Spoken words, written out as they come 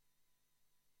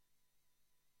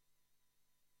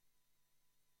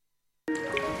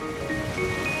You're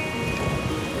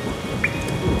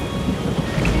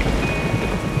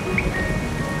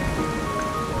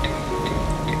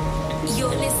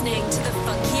listening to the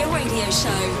Funkier Radio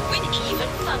Show with Even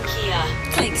Funkier.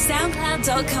 Click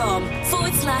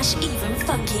soundcloud.com/Even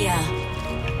Funkier.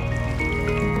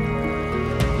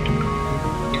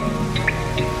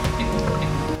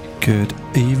 Good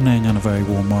evening and a very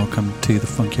warm welcome to the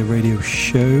Funkier Radio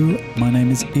Show. My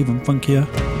name is Even Funkier.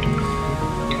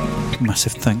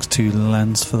 Massive thanks to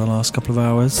Lens for the last couple of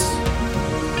hours,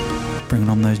 bringing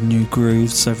on those new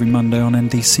grooves every Monday on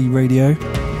NDC Radio.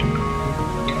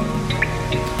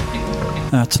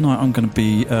 Tonight I'm going to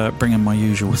be bringing my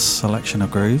usual selection of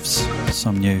grooves,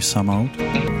 some new, some old.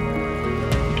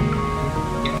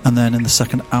 And then in the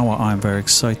second hour I'm very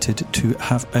excited to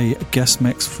have a guest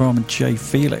mix from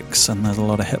J-Felix, and there's a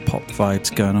lot of hip-hop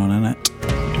vibes going on in it.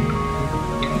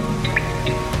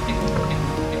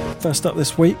 First up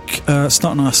this week,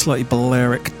 starting on a slightly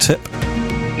Balearic tip.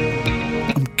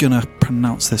 I'm going to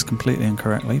pronounce this completely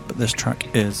incorrectly, but this track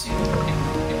is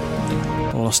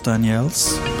Los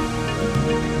Daniels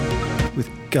with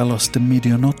Galos de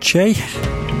Medianoche.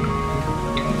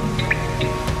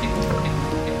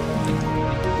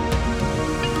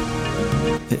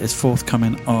 It is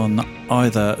forthcoming on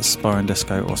either Sparring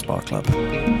Disco or Spar Club.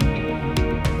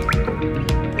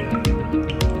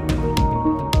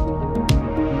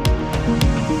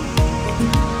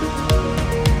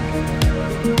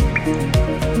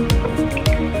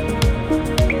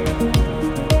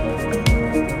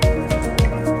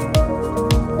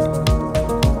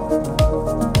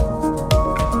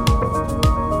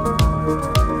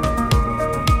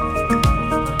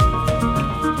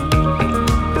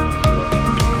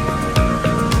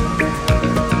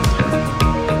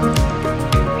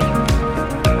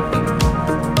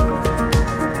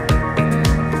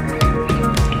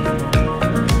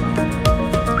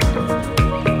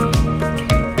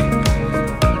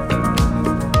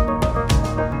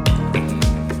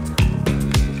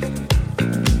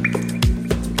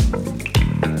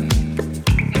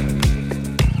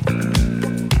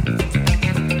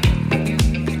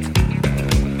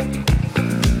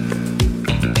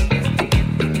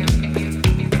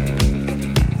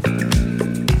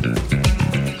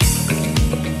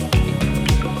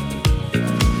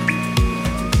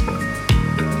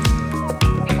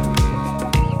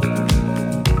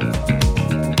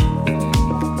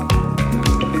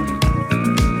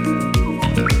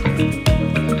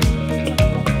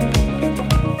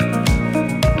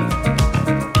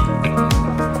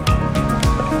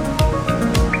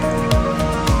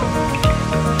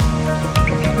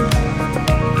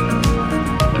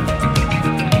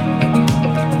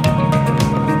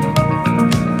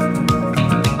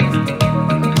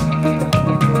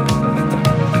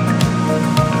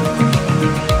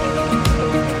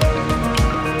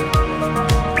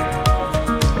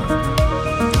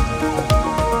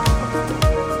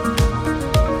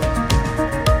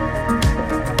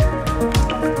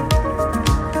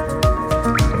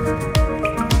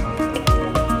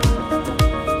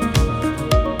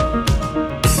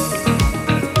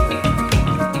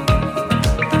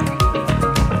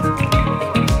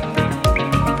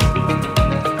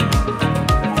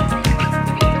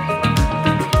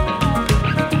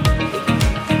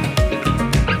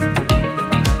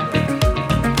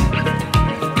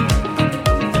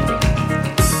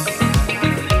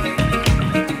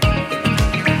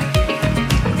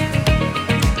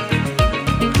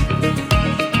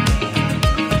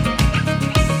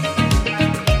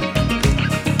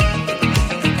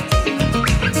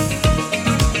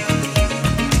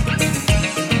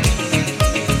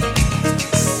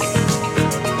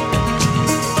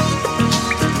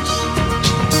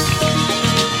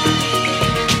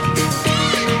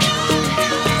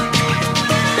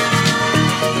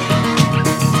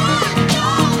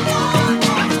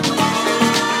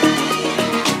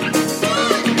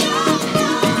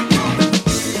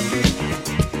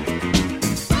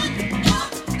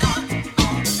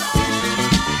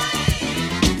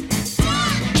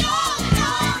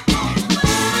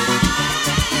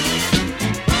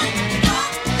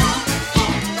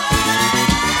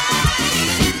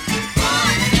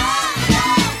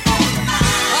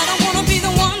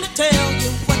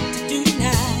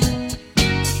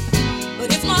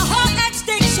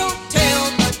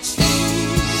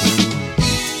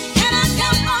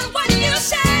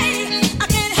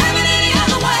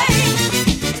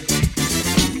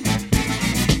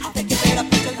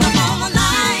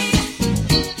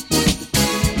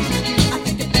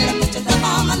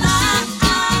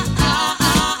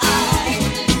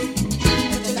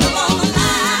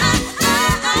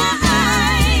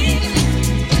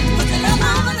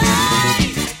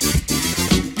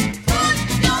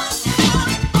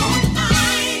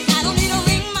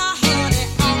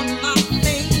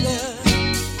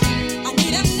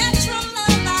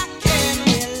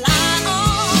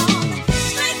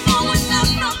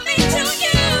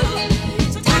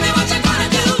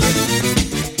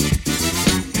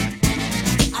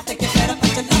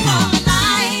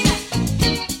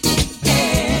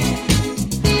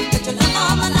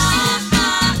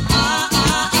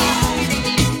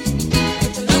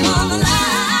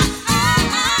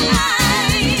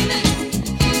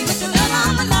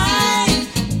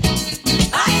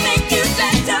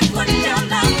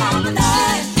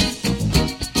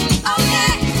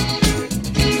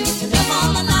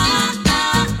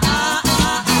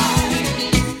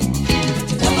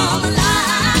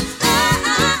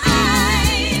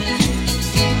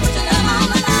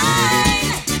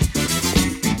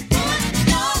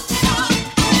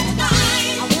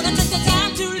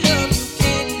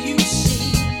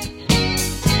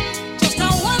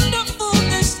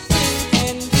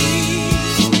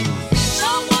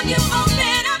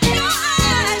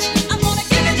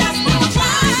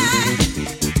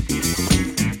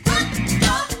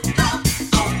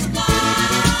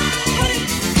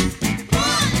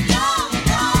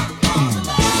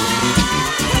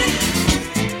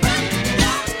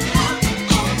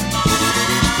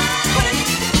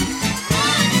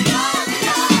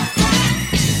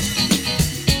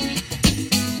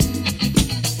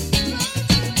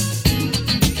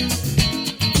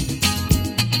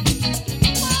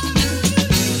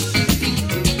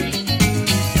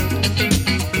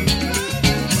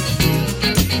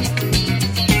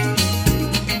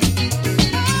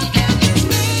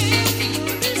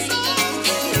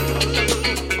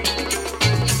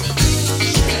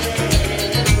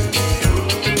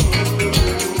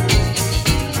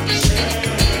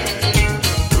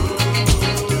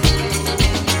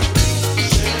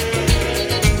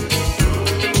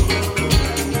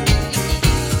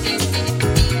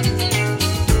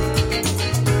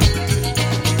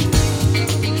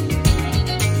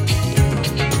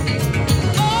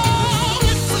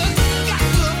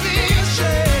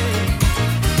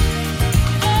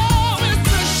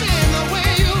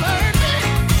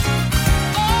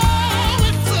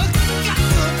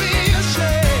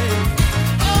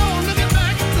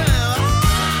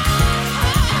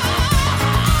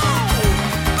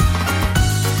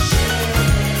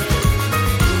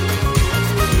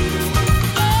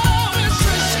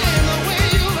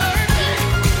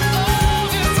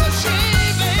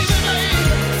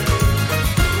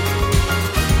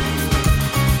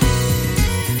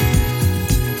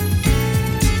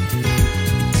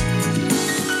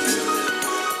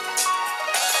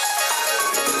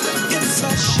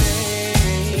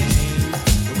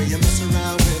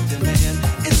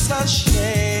 a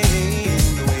shame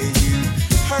the way you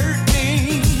hurt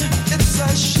me. It's a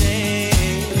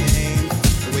shame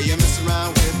the way you mess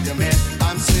around with your man.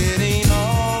 I'm sitting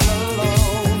all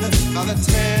alone by the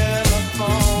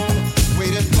telephone,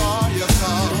 waiting for your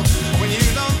call. When you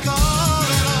don't call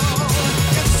at all,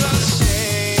 it's a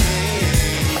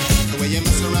shame the way you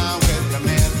mess around with your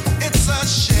man. It's a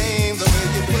shame the way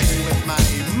you play with my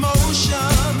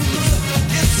emotions.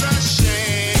 It's a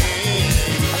shame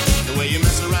the way you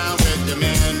mess around with your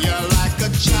man. You're like a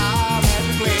child at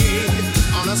play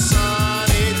on a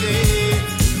sunny day.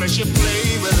 First you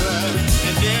play with her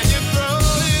and then you throw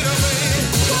it away.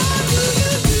 Why do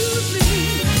you use me?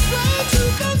 Try to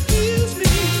confuse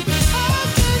me. How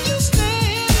can you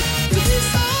stand to be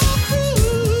so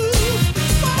cruel?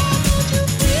 Why don't you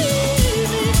feel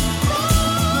me?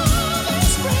 All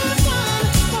this red wine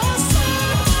for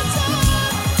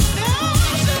summertime.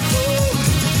 There's a fool.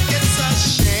 It's a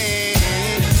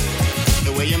shame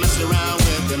the way you mess around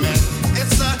with the man.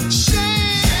 It's a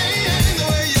shame the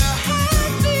way you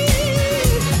hurt me.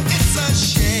 It's a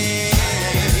shame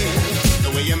the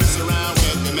way you mess around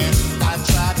with the man. I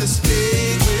tried to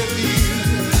speak with you,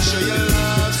 show your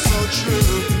love so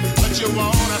true, but you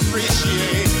won't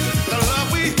appreciate the love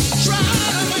we try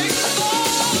to make.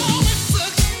 Oh, it's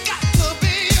got to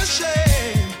be a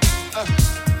shame.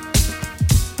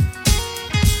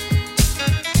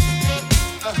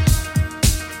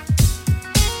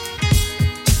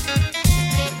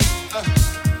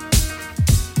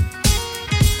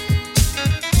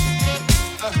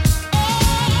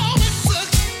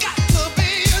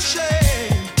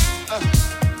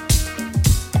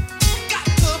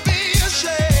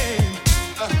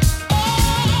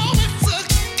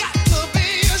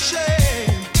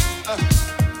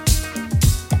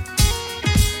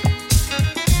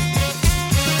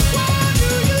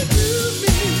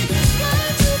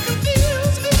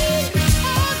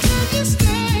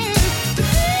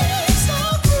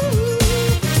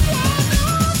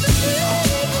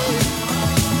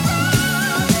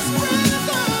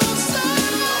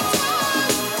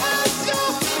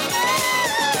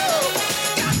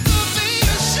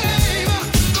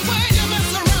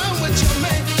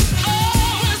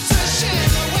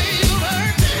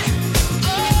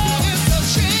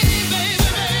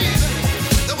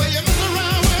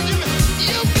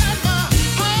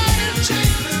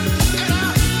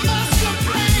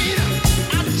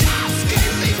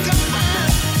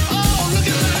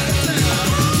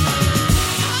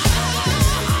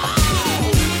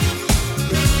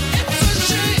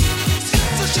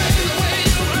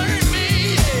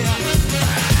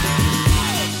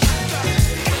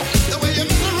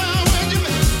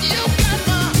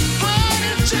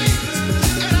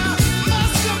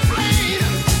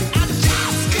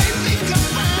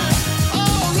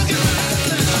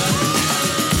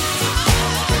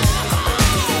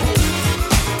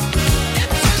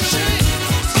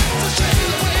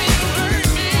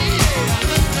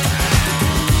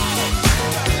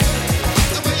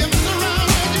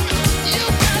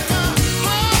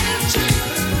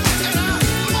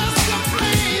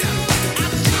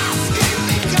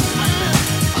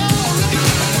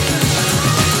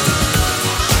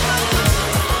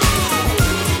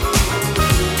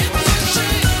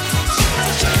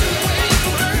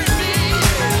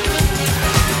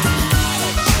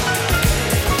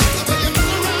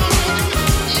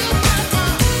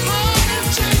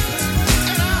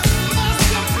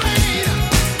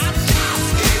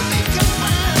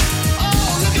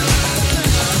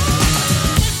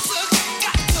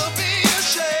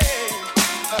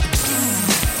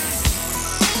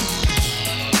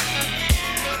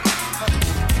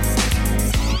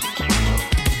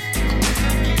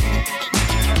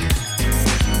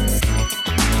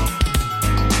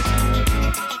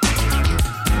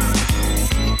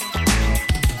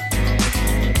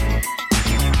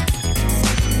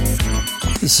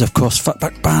 This is, of course,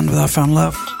 Fatback Band with I Found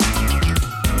Love.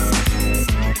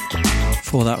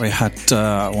 Before that, we had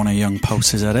one of Young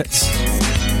Pulse's edits.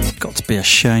 Got to be a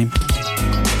shame.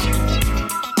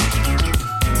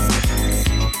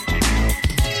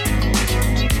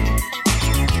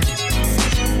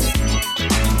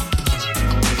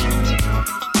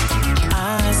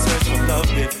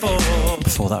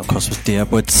 Before that, of course, was D.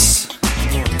 Edwards.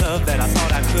 Love that I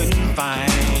thought I couldn't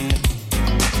find.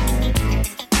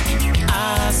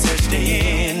 I searched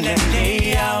day in and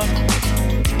day out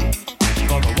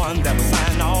for the one that would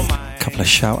find all mine. A couple of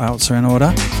shout outs are in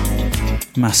order.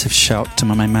 Massive shout to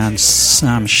my main man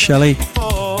Sam Shelley.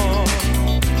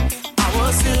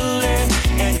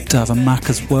 Dav and Mac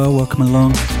as well, welcome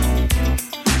along.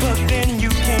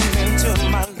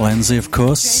 Lindsay, of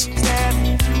course.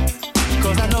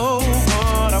 'Cause I know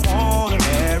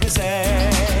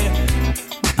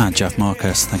Jeff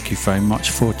Marcus. Thank you very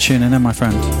much for tuning in, my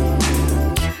friend.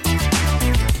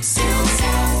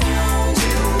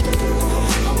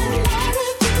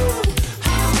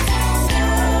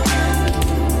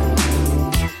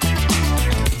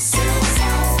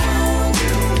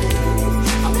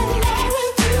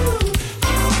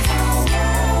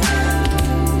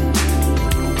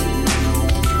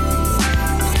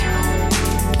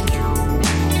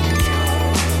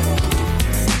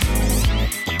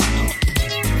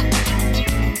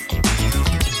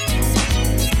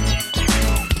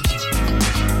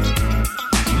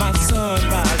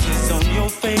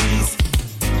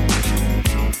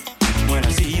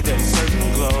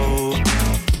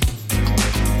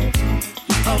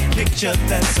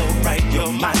 That's so right,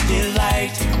 you're my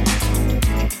delight,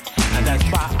 and that's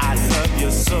why I love you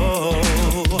so.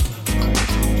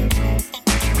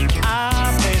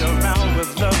 I played around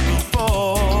with love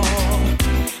before.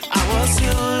 I was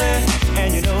silly,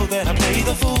 and you know that I played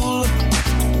the fool.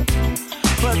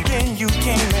 But then you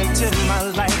came into my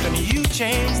life and you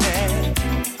changed that.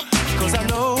 'Cause I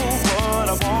know what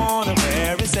I wanna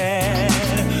wear is that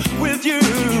with you.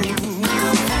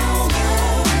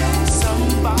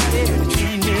 Somebody to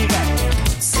treat me right.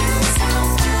 Since I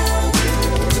found you,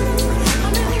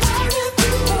 I'm in love with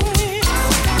you.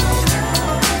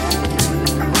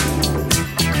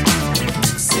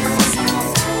 Since I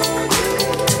found you,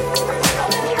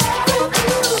 I'm in love with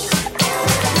you.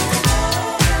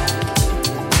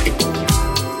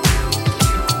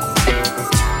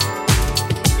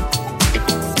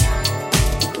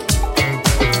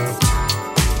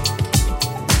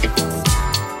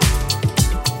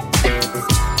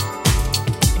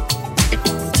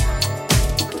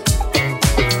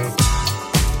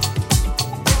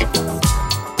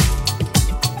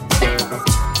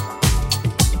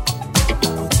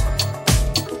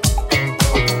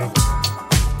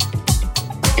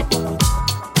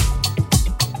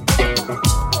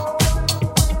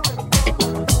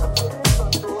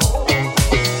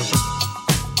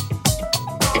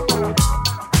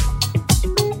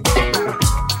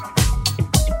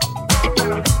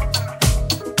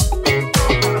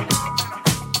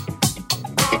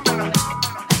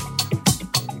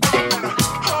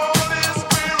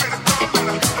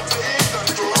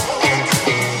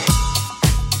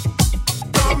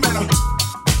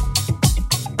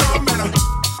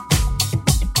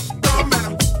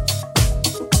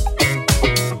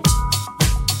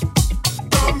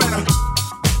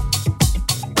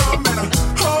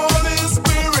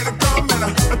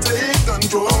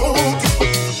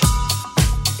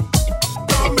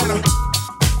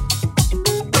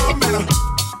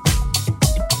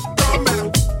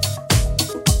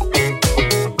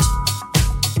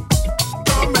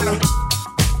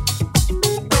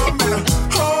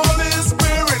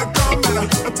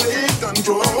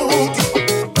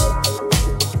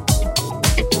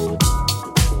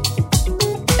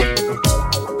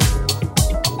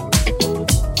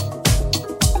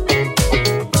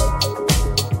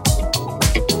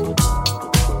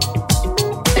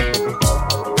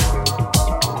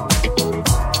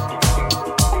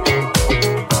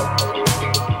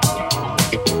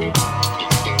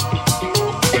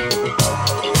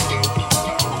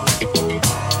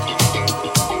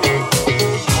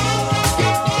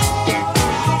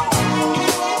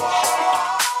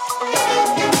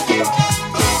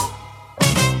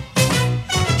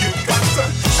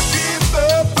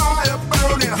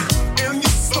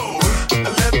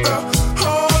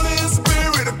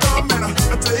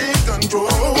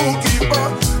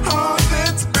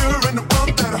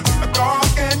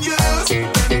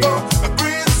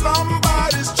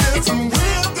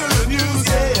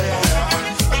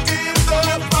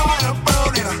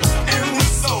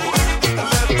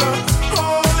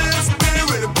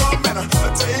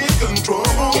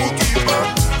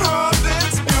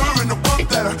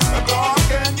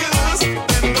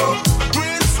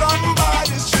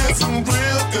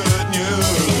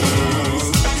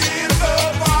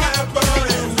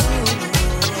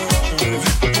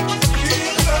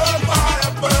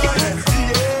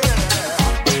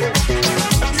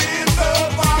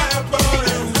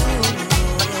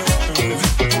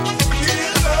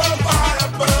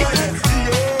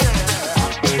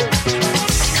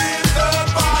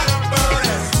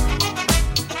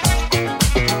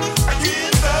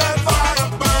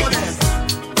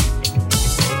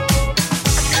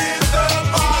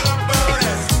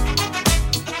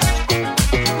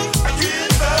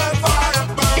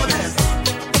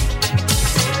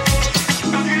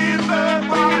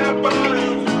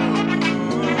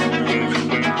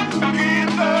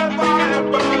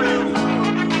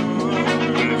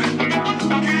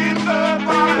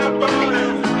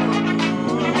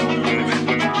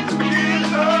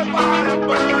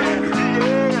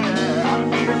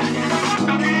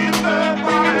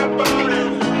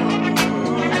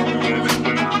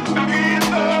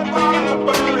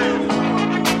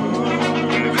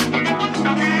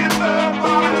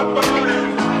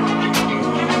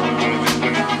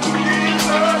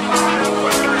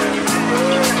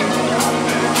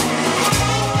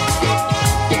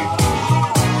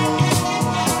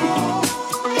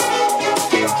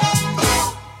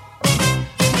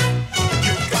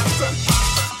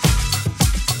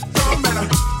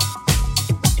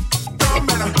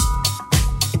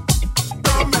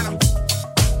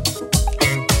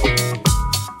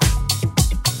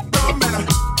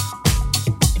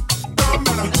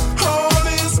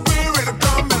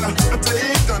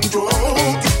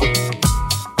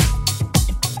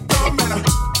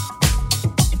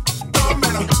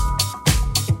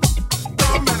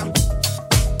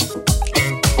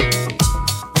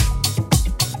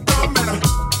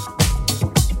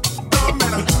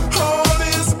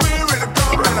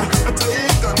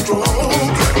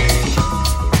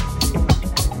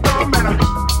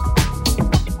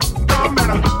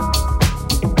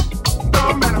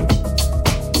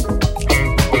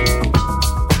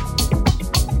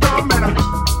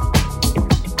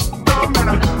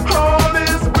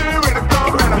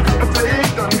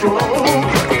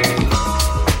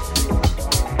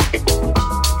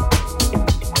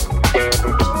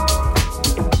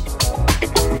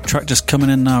 just coming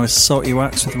in now is Salty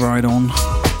Wax with Ride On.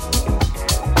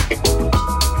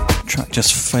 Track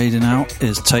just fading out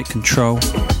is Take Control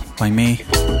by me.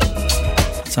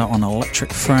 It's out on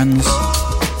Electric Friends.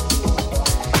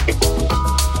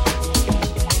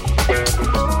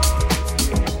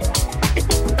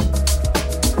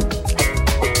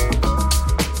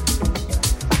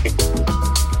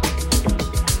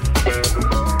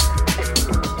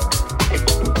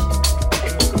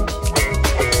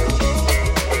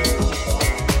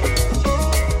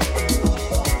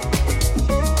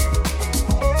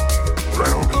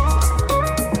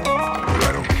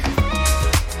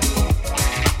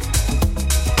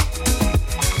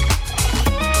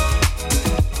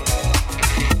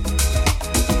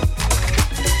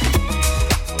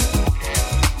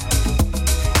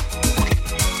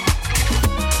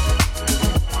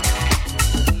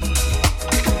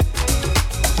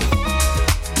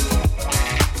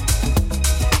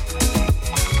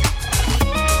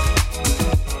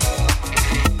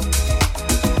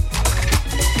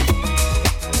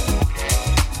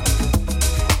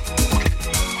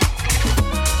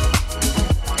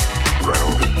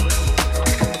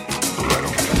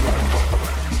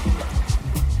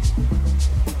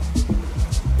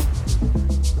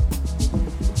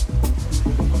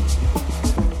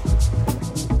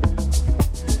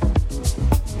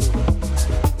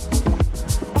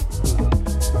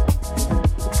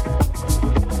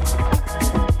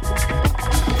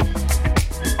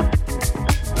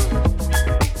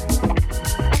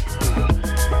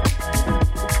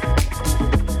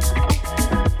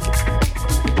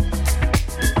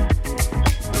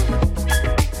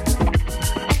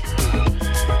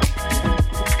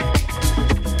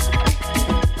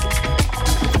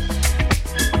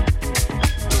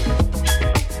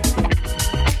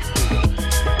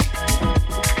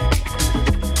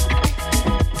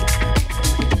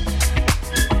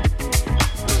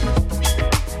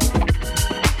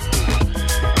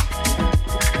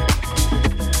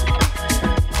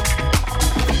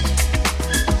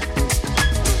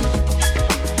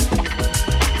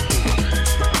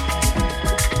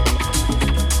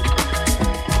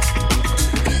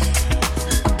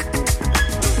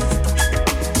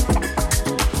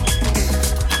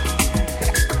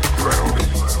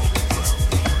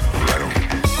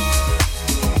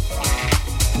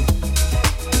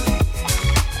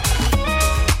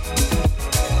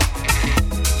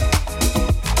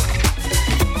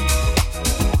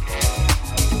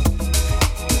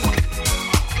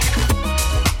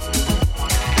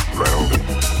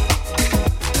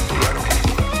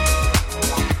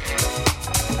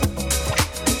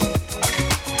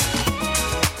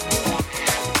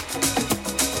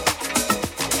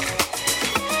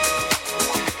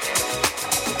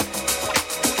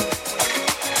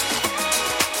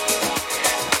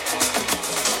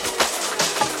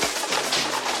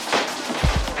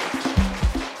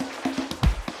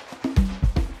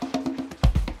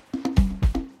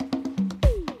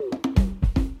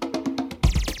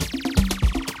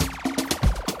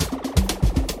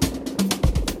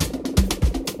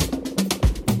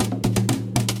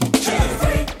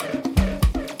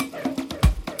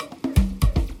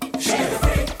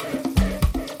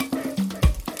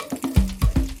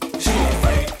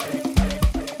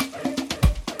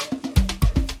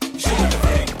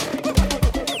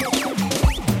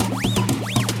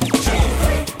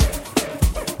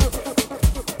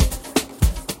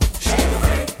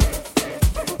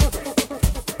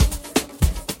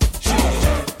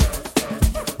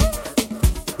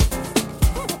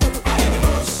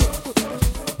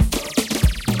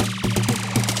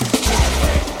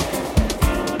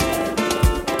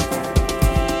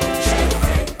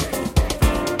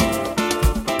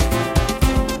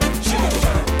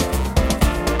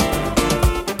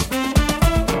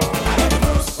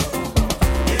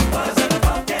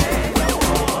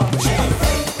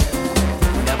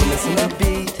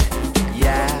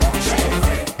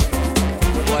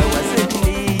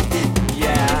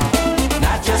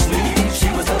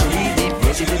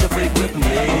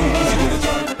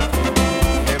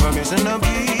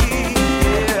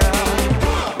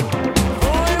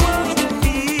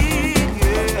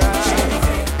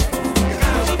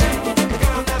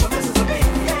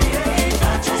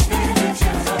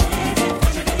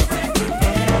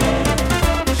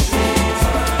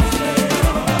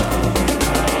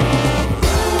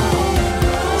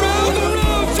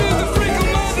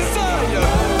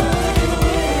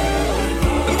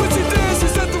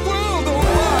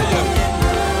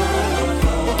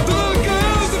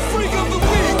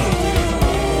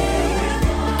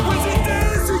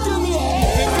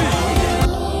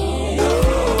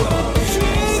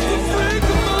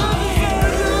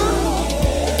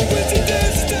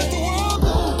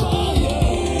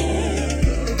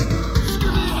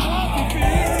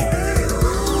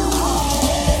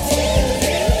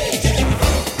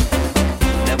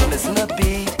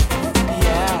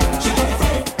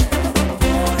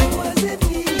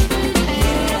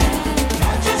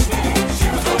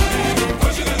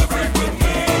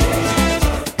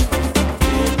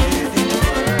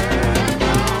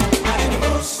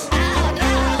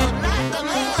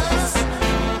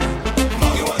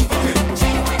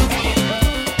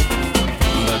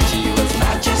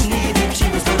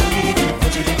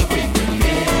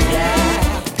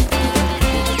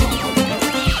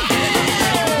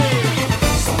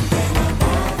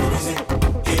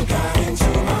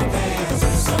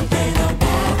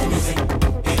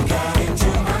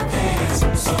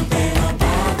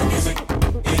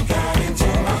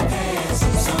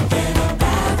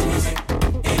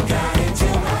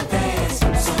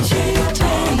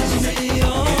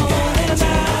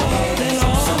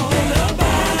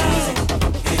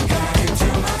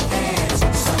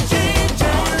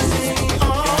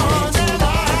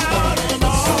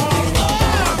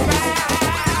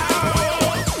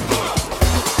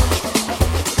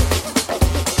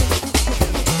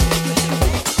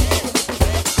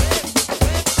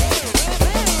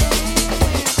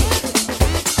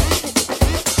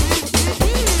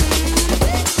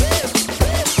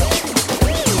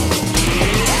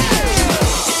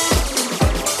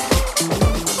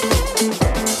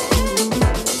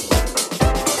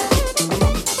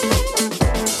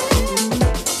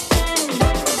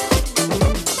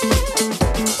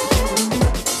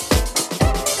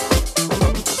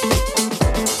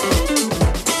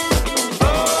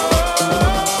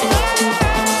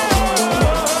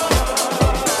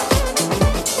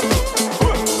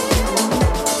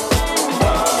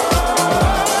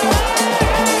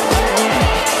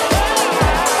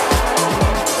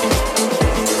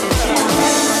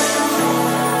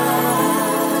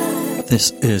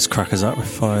 This is Crackers Out with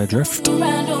Fire Drift.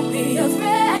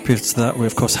 Previous to that, we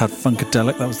of course had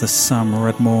Funkadelic. That was the Sam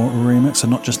Redmore remix,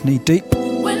 and Not Just Knee Deep.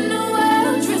 In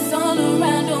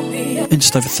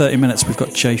just over 30 minutes, we've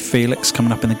got J-Felix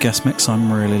coming up in the guest mix.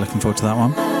 I'm really looking forward to that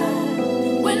one.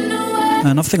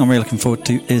 Another thing I'm really looking forward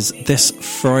to is this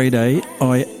Friday,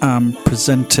 I am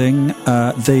presenting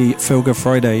the Feel Good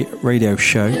Friday radio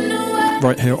show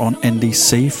right here on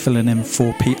NDC, filling in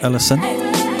for Pete Ellison.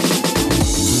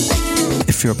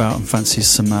 If you're about and fancy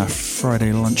some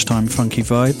Friday lunchtime funky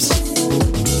vibes,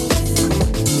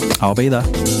 I'll be there.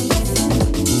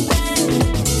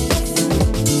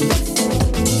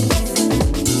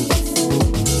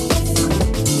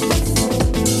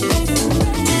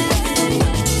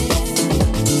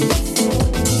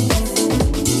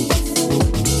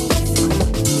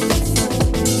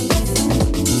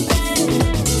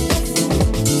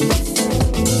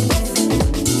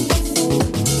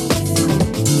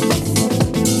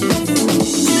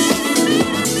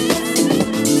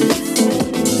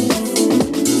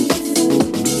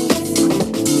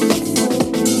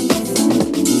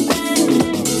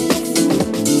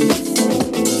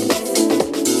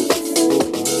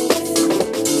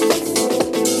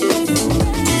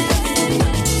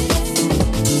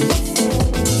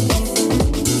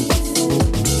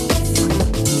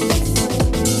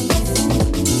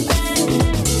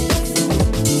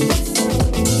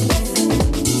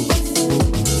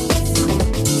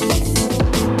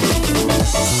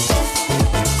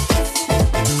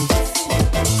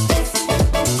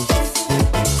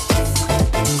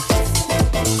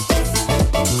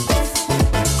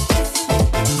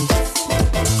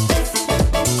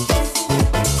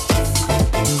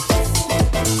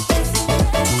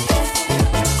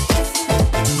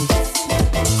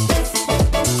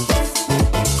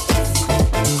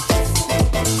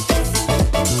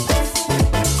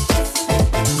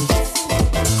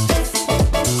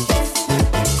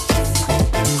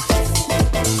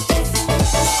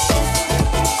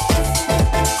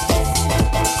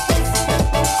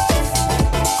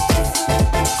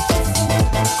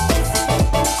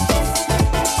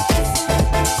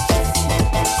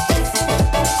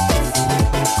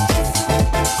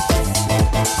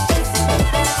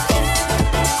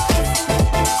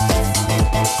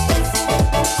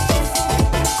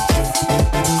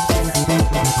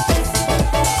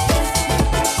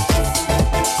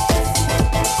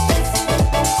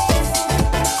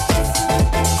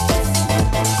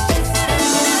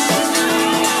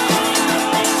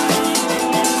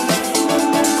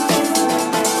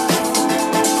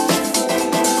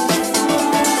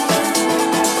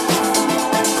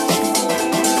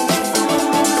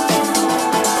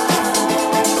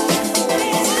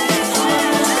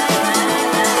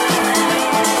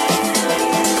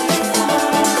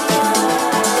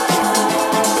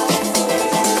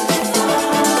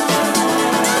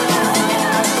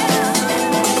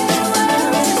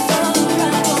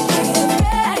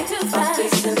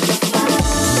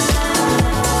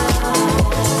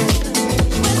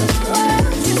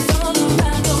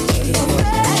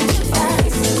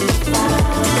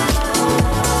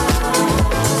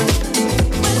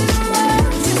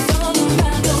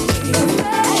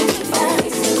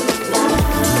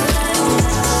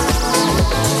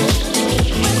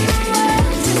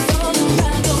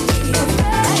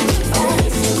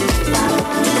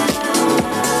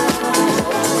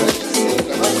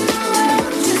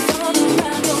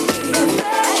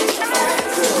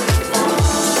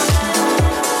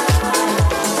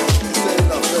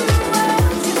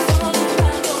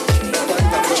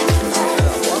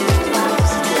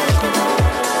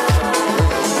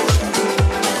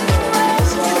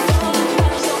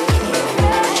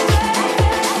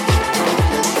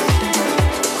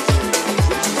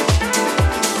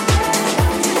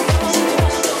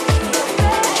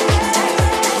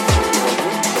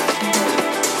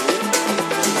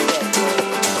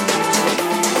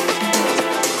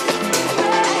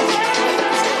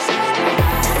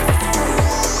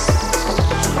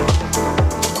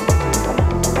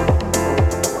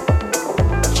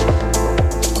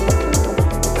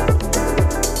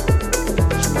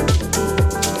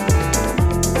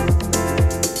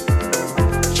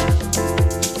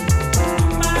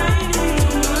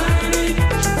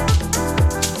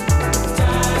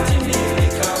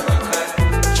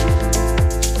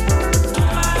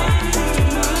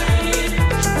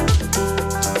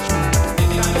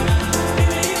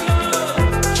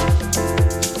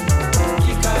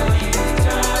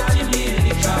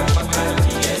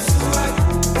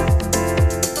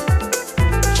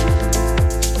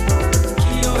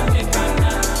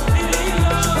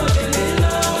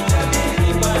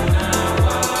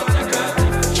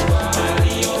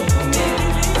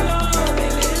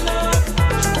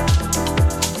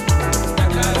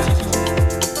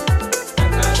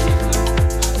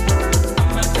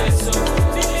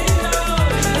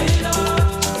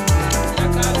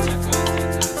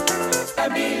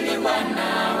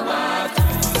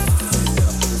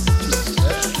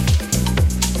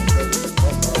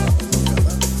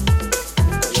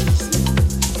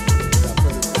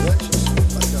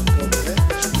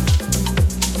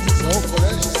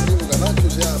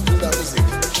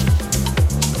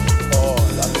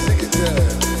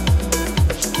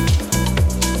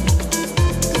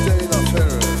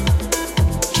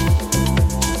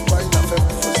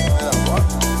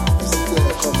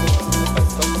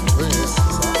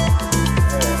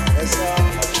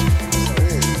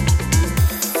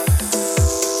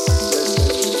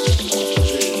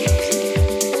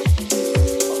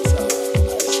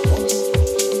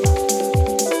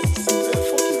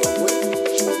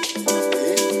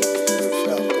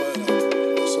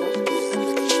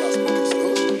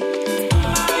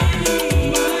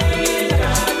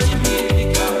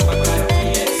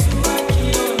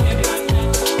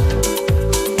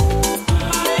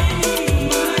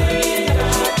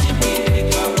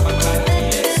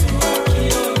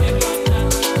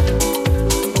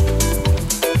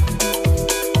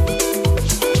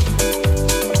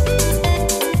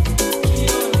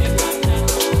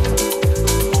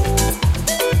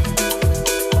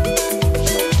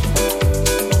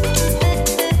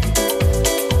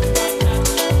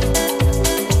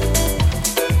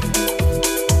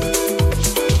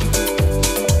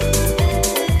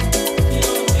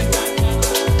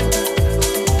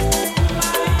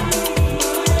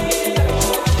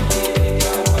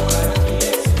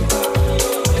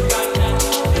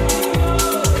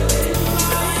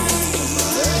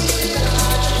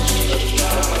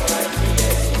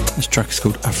 This track is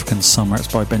called African Summer. It's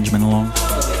by Benjamin Long.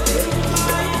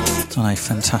 It's on a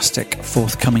fantastic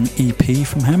forthcoming EP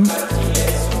from him.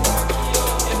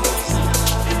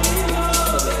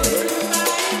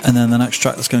 And then the next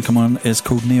track that's going to come on is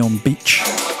called Neon Beach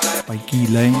by Guy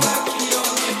Lane,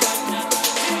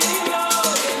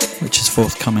 which is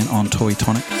forthcoming on Toy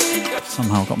Tonic.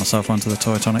 Somehow got myself onto the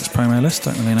Toy Tonics promo list,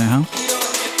 don't really know how.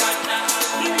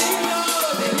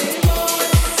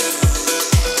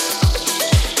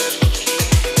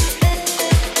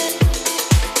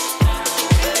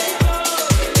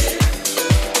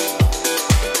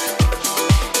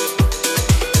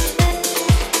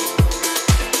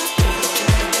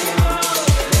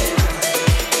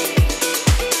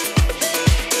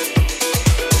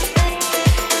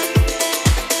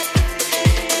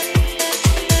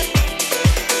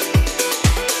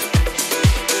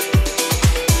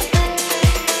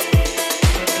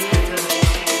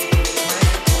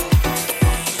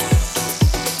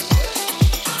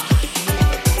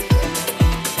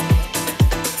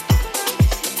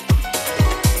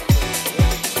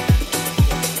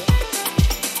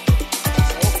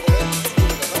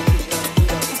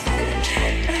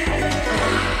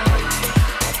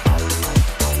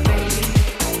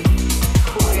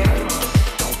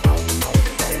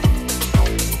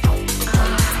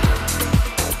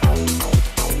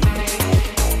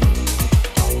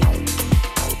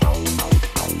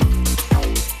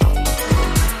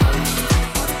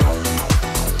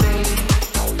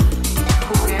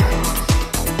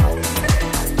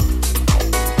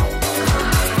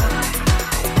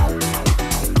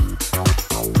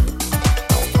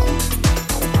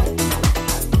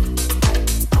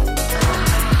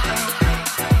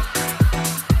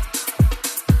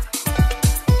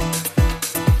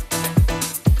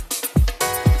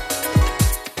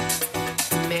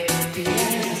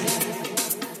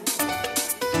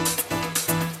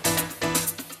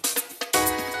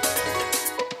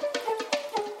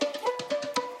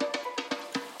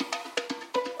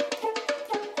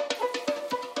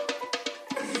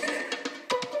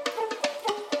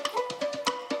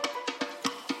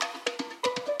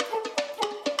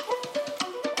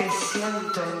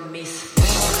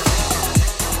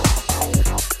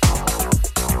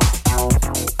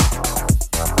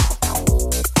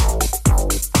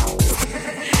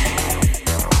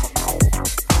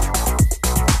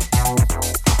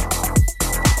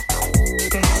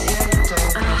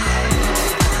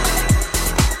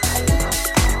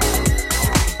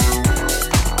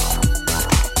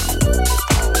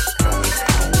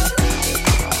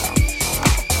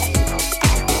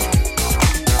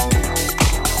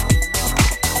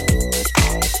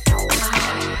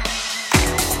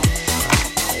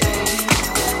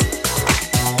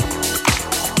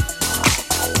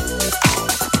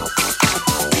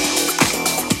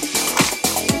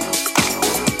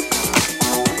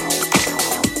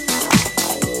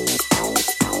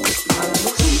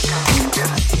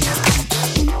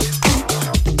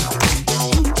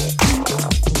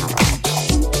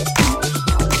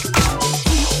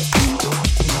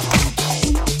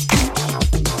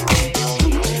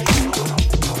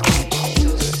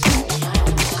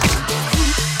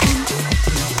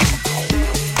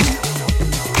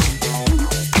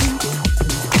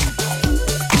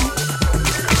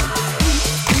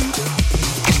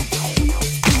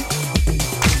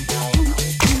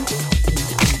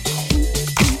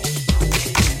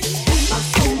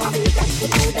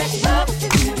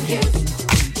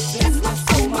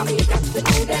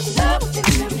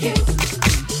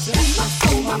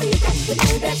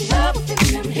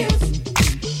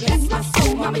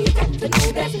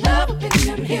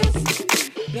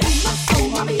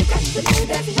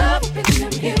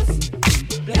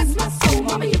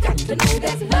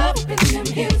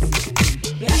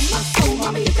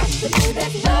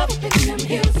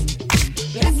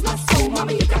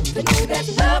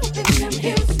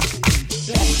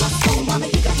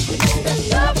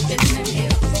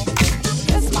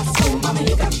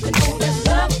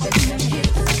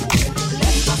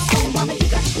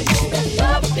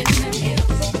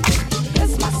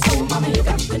 Mama, you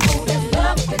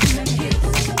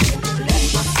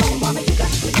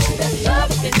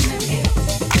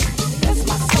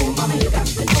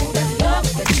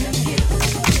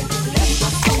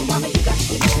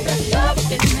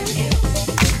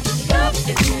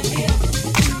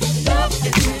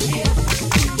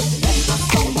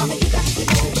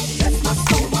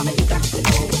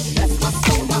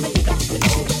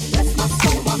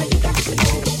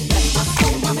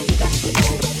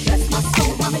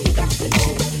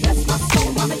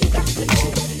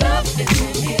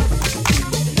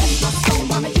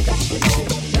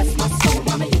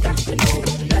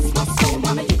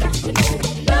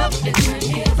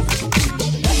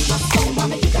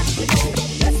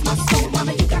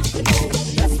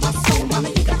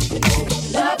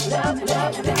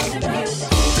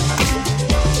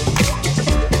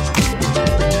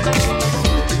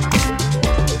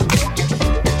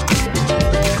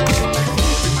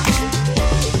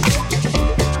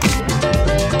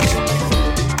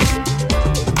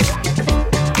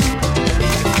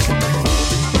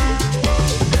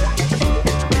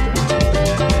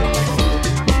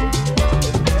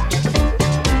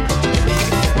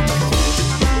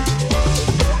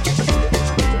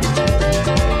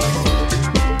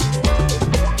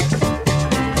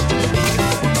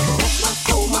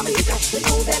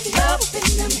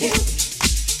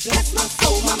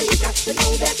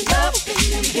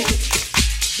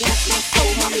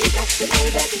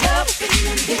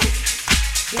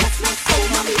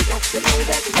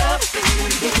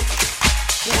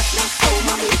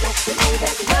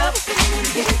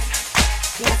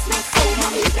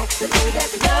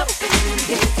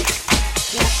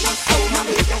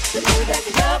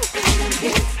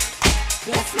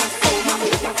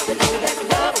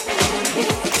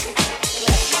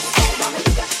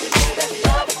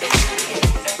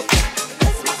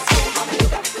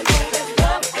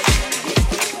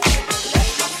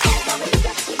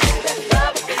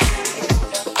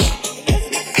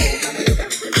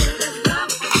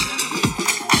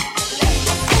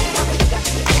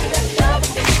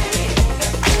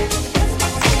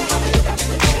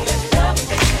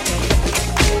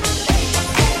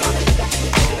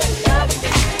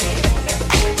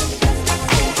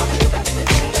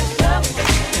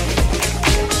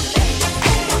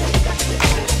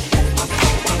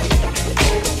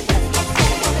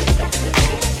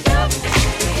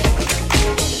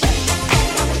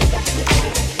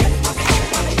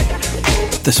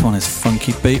This one is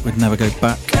Funky Beat with Never Go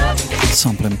Back,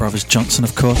 sampling Brothers Johnson,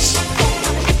 of course.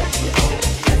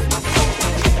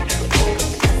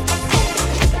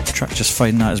 Track just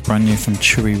fading out is brand new from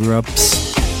Chewy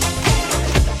Rubs.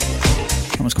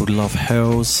 That one's called Love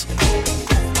Hills.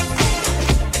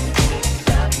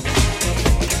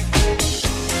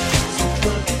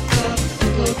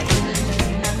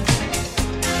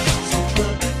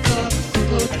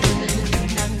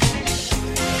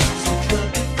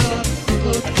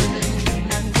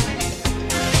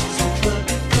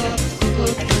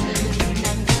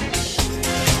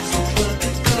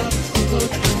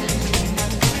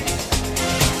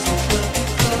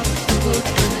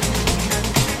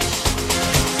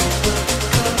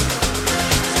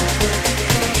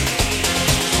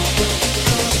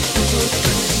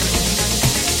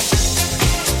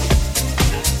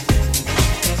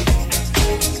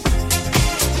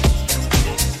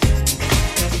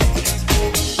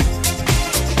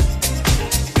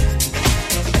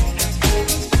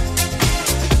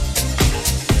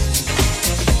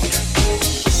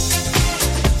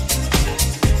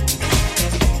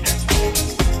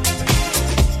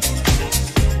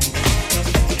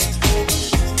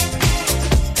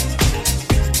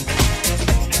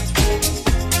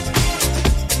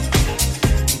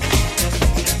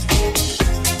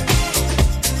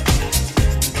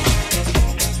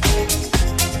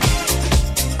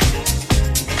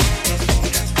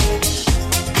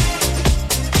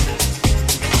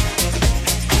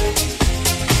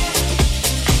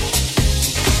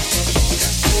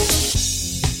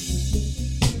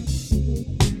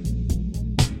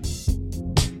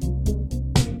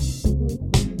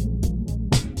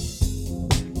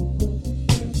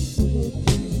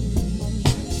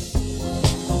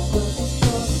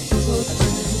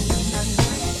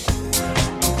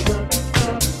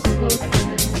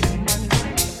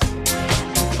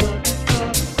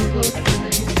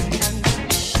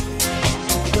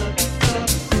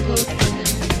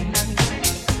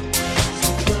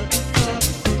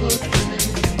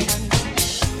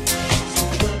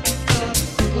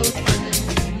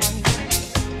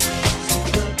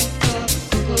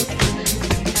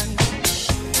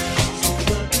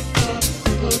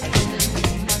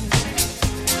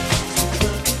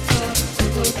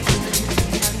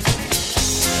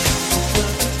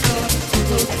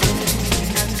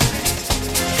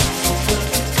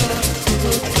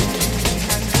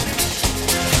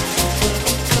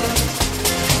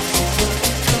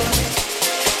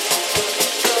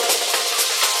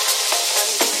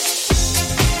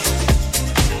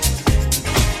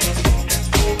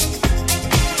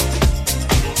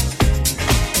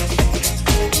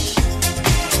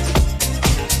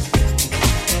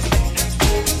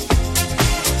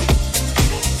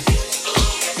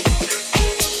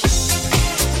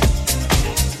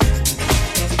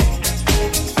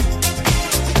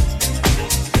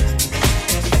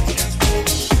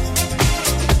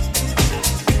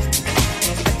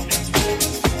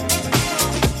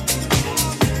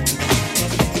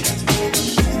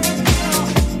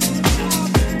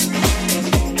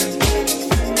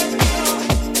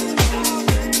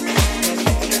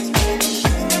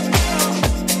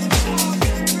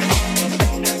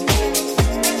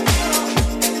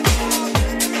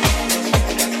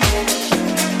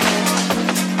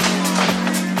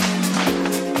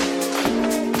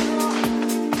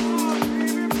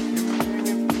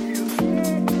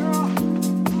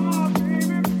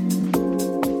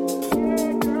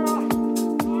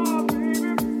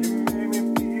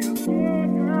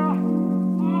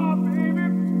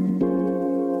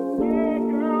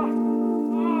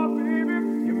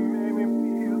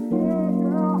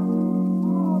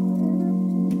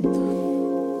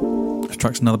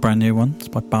 track's another brand new one. It's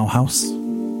by Bauhaus.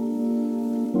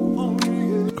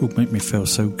 It's called Make Me Feel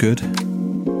So Good.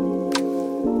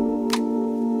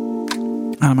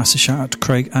 And a massive shout out to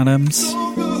Craig Adams.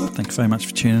 Thank you very much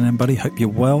for tuning in, buddy. Hope you're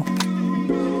well.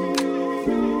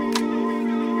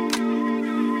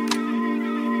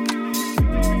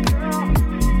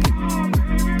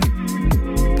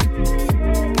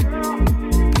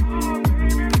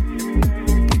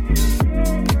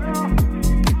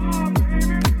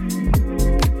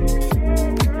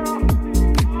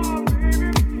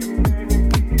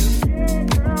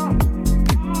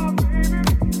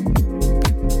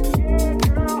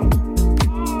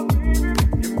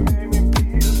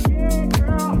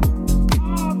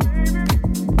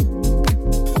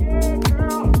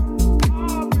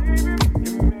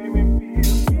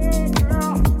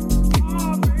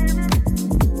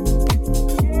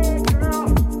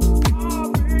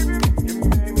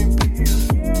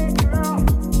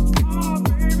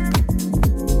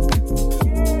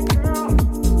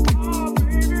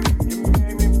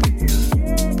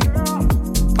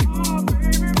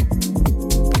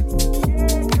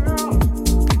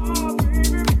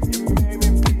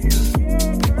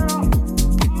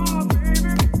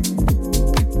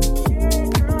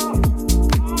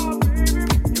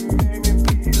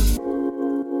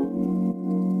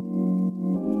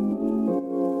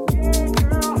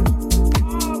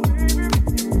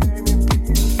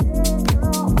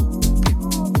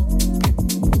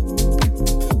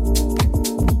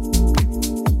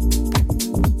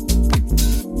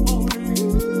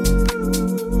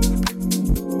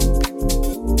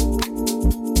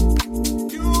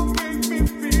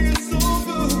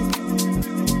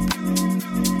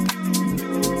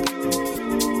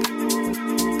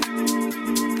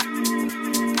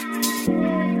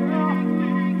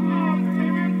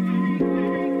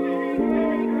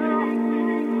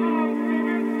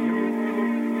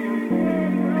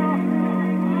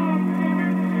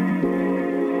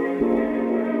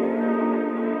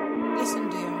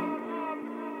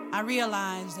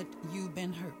 Realize that you've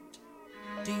been hurt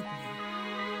deeply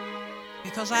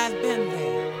because I've been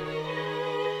there.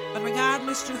 But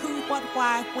regardless to who, what,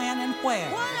 why, when, and where,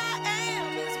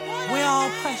 we're all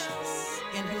precious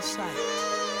in His sight.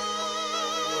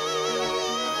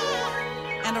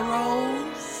 And a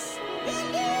rose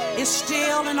is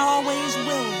still and always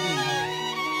will be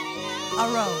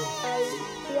a rose.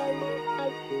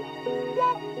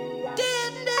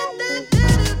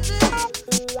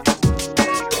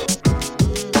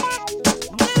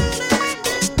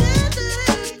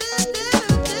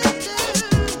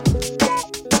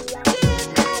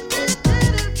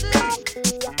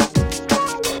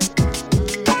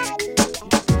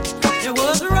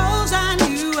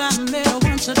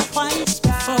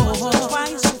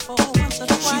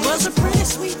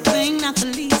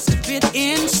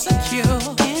 Insecure.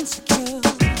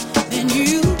 Then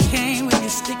you came with your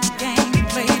stick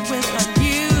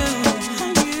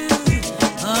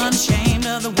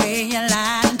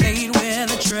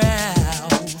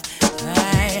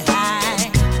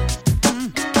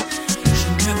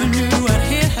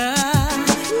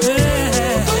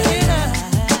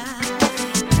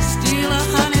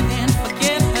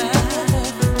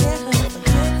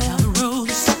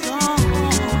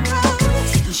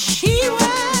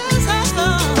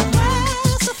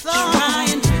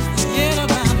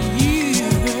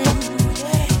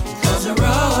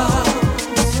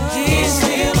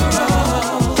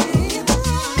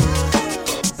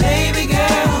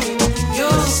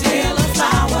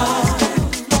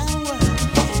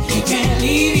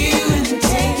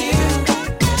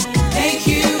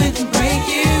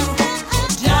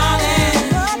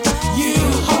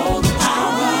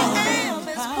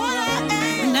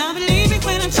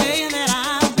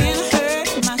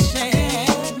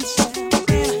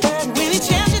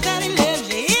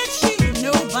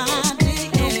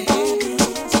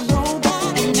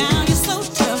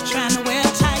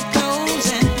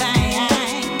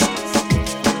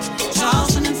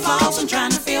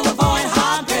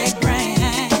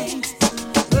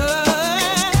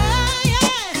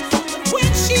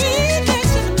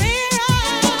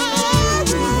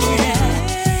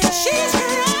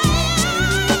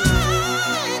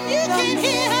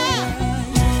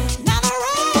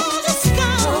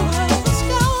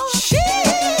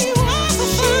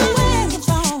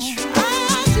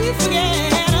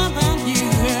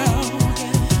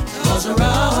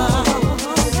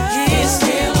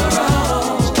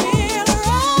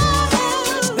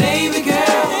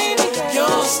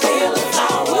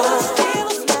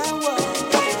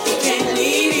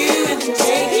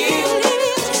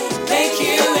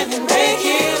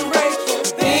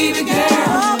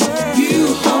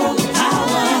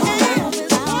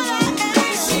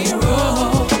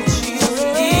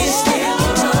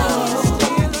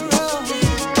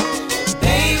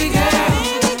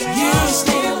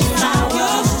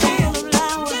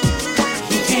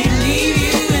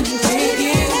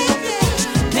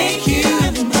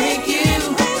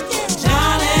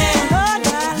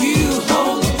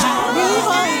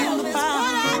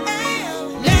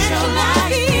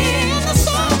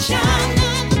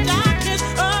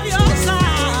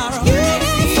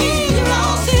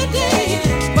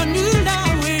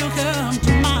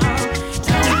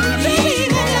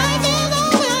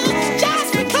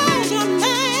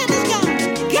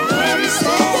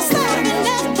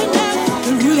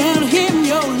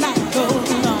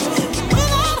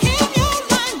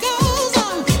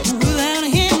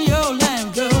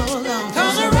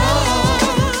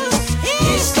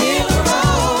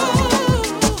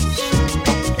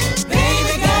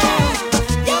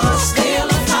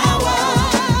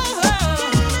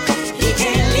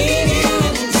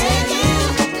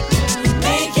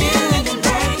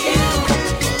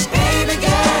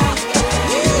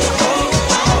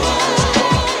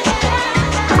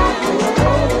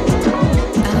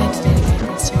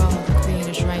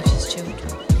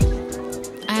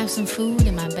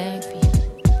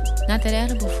Not that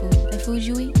edible food, that food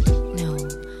you eat? No,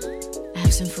 I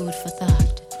have some food for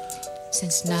thought.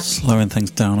 Since now, slowing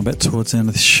things down a bit towards the end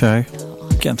of the show.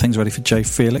 Getting things ready for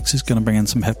J-Felix, who's going to bring in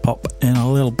some hip-hop in a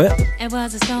little bit. It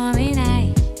was a stormy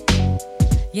night.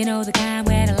 You know the kind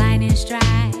where the lightning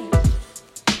strikes.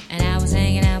 And I was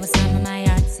hanging out with some of my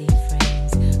artsy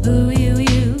friends. Ooh,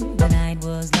 you. The night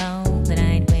was long, the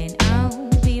night went on.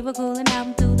 We were cooling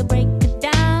out through the break of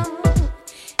dawn.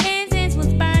 Incense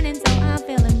was burning, so I'm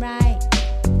feeling right.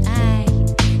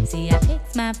 I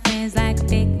picked my friends like I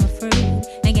picked my fruit.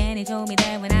 Again, he told me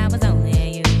that when I was only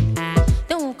a youth. I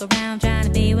don't walk around trying to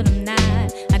be what I'm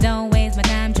not. I don't waste my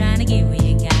time trying to get what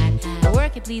you got. I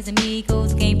work at pleasing me,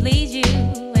 cause I can't please you.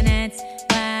 And that's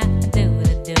why I do what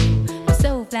I do. My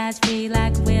soul flies free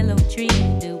like a willow tree.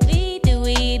 Do we, do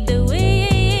we, do we?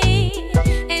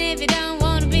 And if you don't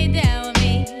wanna be down with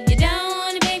me, you don't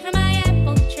wanna pick from my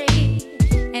apple tree.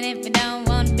 And if you don't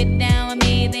wanna be down with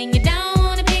me, then you don't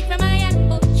wanna pick from my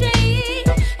apple tree.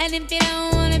 And if you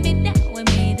don't wanna be down with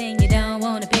me, then you don't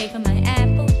wanna pick from my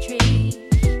apple tree.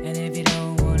 And if you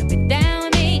don't wanna be down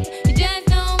with me, you just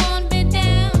don't wanna be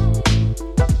down.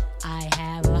 I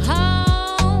have a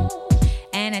home,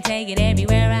 and I take it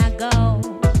everywhere I go.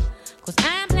 Cause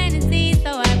I'm planting seeds,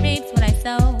 so I reap what I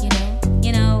sow.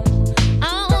 You know,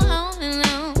 on and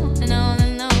on and on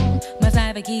and on. My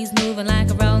cyber keys moving like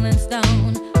a rolling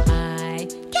stone. I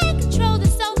can't control the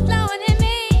soul flowing in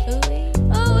me.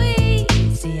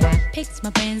 Ooh-wee. See, I picked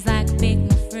my friends like I picked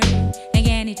my fruit.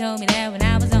 Again, he told me that when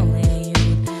I was only a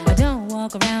youth. I don't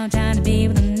walk around trying to be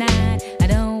what I'm not. I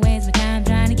don't waste my time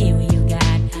trying to get what you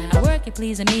got. I work at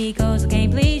pleasing me, cause I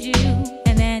can't please you.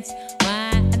 And that's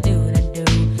why I do what I do.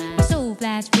 My soul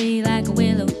flies free like a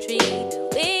willow tree. Do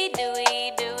we, do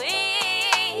we, do we?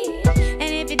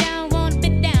 And if you don't wanna be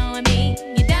down with me,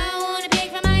 you don't wanna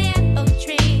pick from my apple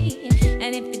tree.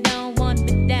 And if you don't wanna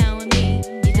be down with me,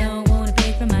 you don't wanna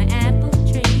pick from my apple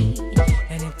tree.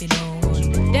 And if you don't wanna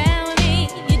be down with me,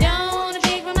 you don't wanna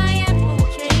pick from my apple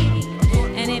tree.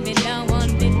 And if you don't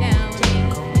wanna be down with me,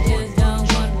 you just don't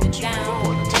wanna be down.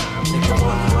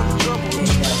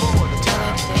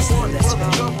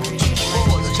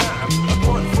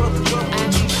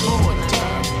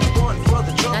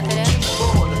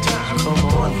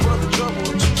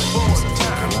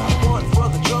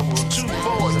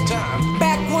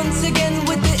 Back once again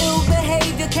with the ill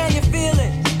behavior, can you feel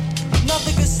it?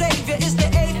 Nothing can save you, it's the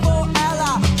A for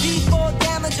ally, D for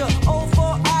damager, O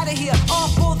for out of here, R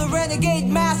for the renegade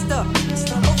master.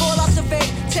 Of all I survey,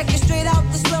 check it straight out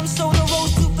the slums, so the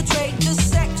roads to portray the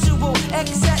sexual,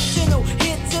 exceptional,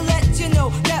 here to let you know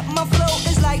that my flow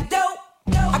is like dope.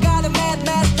 I got a mad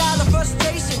style of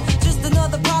frustration, just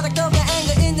another product of the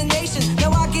anger in the nation.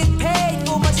 Now I get paid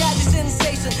for my jazzy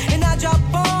sensation, and I drop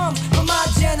bombs for my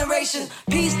generation.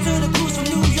 Peace to the crews from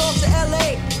New York to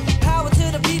LA. Power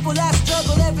to the people that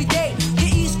struggle every day. The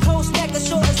East Coast, Necker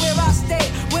Shore is where I stay.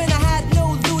 When I had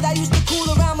no loot, I used to cool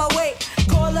around my way.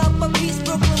 Call up a piece,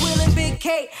 Brooklyn, Will, and Big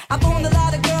K. I phoned a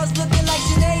lot of girls looking like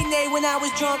Sinead when I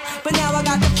was drunk. But now I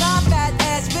got the fly, fat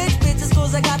ass rich bitches,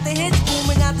 cause I got the hits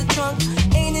booming out the trunk.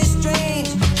 Ain't it strange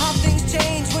how things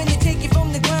change when they take you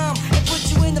from the ground and put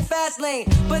you in the fast lane?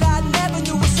 But I never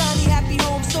knew a shiny, happy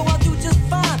home, so I'll do just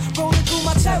fine rolling through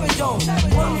my cherry dome.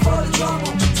 One for the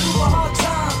trouble, two for hard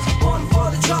times. One for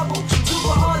the trouble, two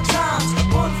for hard times.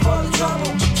 One for the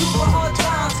trouble, two for hard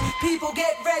times. People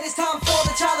get ready, it's time for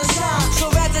the child to shine.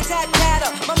 So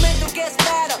rat-a-tat-tatter, my mental gets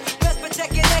fatter. Best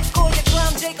protect your neck or you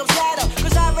climb Jacob's ladder.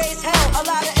 Cause I raise hell, a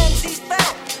lot of MCs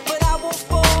fell. But I won't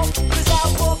fall, cause I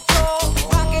walk tall.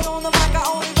 Rockin' on the mic, I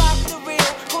only rock the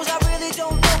real. Cause I really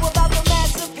don't know about the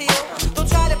mass appeal. Don't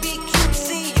try to be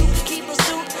cutesy, you can keep a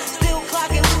suit. Still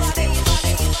clocking loose, stay.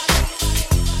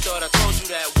 Thought I told you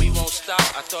that we won't stop.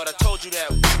 I thought I told you that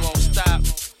we won't stop.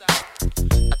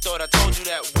 I thought I told you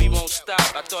that we won't stop.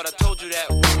 I thought I told you that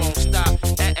we won't stop.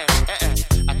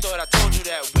 I thought I told you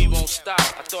that we won't stop.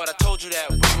 I thought I told you that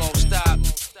we won't stop.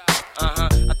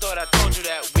 I thought I told you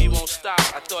that we won't stop.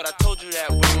 I thought I told you that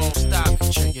we won't stop.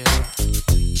 Check it out.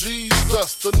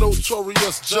 Jesus, the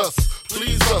notorious just.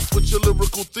 Please us with your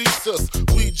lyrical thesis.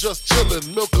 We just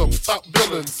chillin', milk 'em, top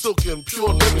billin', silkin', pure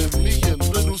linen, me and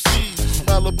little C's,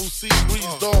 Malibu sea breeze,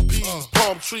 dawn peas,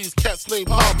 palm trees, cats named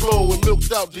Pablo and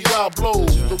milked out Diablo.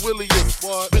 The williest,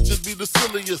 bitches be the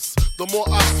silliest. The more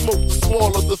I smoke, the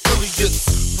smaller the Philly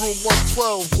gets. Room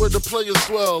 112, where the players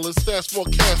dwell, and stash more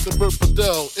cash than Bert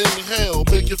Fidel. Inhale,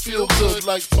 make you feel good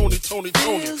like Tony.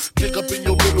 Pick up in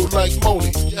your middle like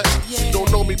Moni. She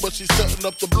don't know me, but she's setting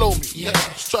up to blow me.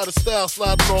 Try to style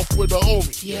sliding off with a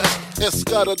homie.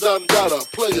 Escada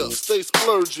Dandada, player, stay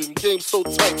splurging. Game so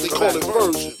tight, they call it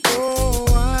version. Oh,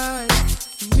 I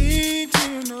need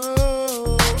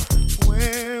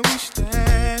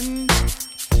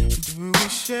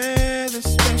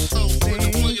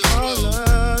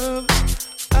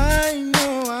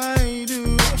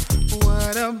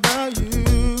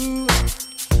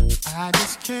I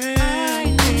just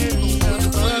can't get enough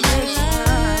of this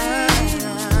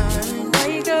shine. There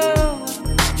you go.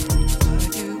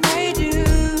 What do I do?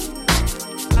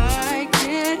 I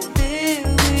can't live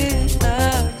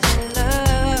without your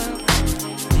love.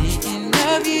 Thinking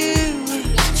of you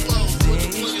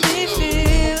makes me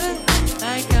feel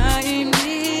like I am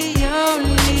the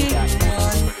only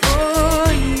one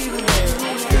for you.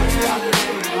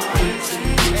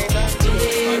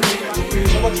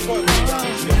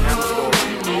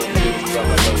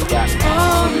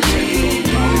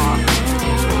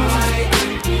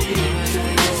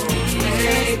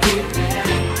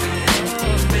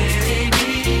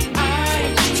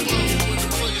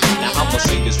 I'ma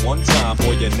say this one time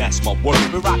for you, and that's my word.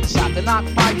 We rock the shot, then knock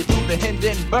fire through the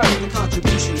Hindenburg. The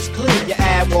contribution is clear. You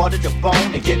add water to bone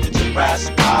And get the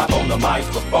Jurassic vibe on the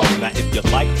microphone. Now if you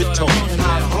like the tone and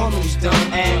how the harmony's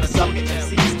done. And some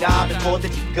MCs die before they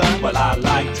begun. well, I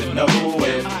like to know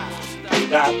it. You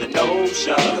got the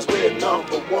notion. Cause we're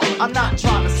number one. I'm not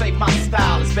trying to say my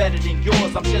style is better than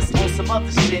yours. I'm just on some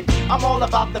other shit. I'm all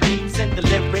about the beats and the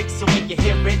lyrics. So when you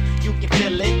hear it, you can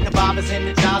feel it. The vibe is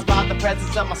energized by the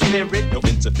presence of my spirit. No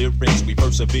interference, we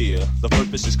persevere. The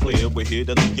purpose is clear. We're here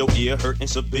to leave your ear hurting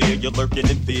severe. You're lurking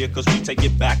in fear, cause we take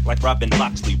it back like Robin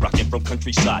Loxley, rocking from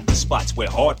countryside to spots where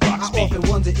hard rocks I be. often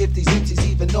wonder if these MCs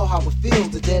even know how it feels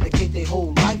to dedicate their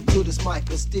whole life to this mic,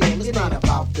 but still, it's not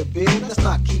about the bill. That's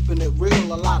not keeping it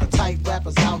real. A lot of tight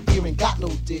rappers out here ain't got no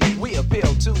dick. We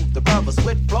appeal to the brothers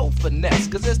with flow finesse.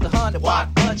 Cause it's the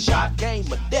 100-watt gunshot game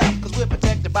of death. Cause we're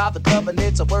protected by the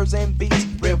covenants of words and beats.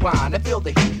 Rewind and feel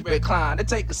the heat, recline and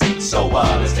take a seat. So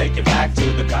let's take it back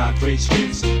to the concrete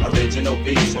streets. Original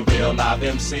beats with real live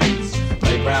MCs.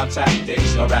 Playground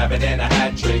tactics, no rabbit and a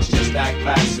hat tricks. Just that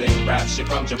classic rap shit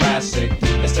from Jurassic.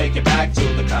 Let's take it back to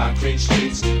the concrete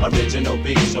streets. Original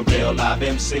beats with real live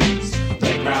MCs.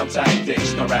 Playground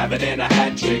tactics, no rabbit and a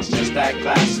hat tricks. Just that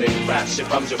classic rap shit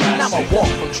from Jurassic. Now I walk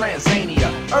from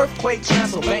Tanzania, earthquake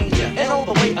Transylvania, and on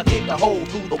the way I kick a hole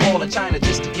through the wall of China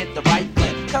just to get the right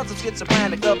blend. Cause I'm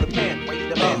schizophrenic of the pen. Wait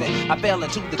a minute, I fell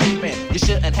into the deep end. You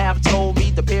shouldn't have told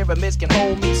me the pyramids can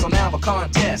hold me. So now a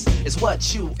contest is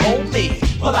what you owe me.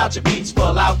 Pull out your beats,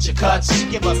 pull out your cuts.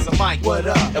 Give us a mic, What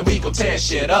up? And we gon' tear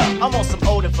shit up. I'm on some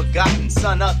old and forgotten,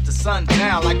 sun up to sun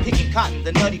down, like picking cotton,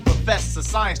 the nutty professor,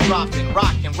 science dropping,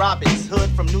 rockin' Robin's Hood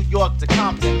from New York to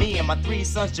Compton. Me and my three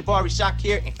sons, Jabari,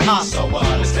 Shakir, and Compton. So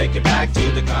let's take it back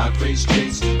to the concrete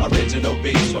streets. Original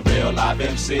beats with real live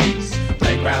MCs.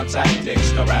 Playground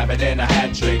tactics, no rabbit and a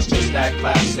hat tricks. Just that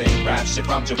classic rap shit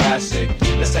from Jurassic.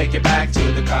 Let's take it back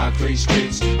to the concrete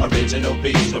streets. Original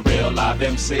beats with real live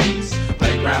MCs.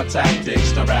 Playground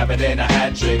tactics, no rabbit and a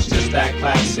hat tricks. Just that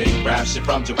classic rap shit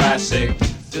from Jurassic.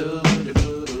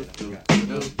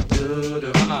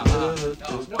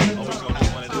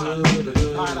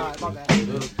 Alright, my bad.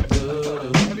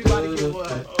 Everybody get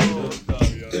what?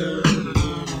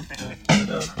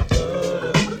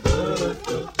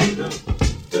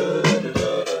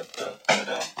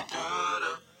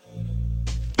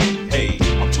 Hey,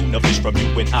 I'm tuna fish from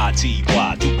UNIT.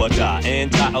 Why do I die?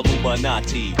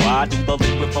 Anti-Illuminati. Why do the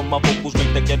liquid from my vocals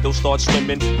make the ghetto start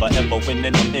swimming? Forever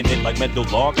winning, I'm in it like metal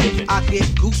log living. I get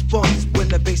goosebumps when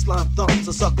the bassline thumps.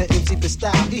 A sucker MC for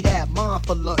style, he had mine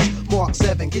for lunch. Mark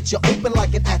 7, get you open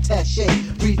like an attaché.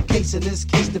 Briefcase in this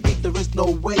case, defeat there is no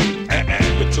way.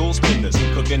 With tool spinners,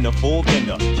 cooking a full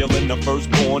dinner. Killing the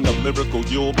firstborn of lyrical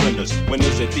Yule blenders.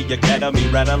 Winners at the academy,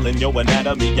 rattling your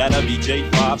anatomy. Gotta be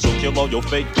J5, so kill all your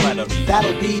fake flattery.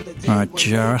 That'll be the Alright,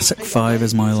 Jurassic 5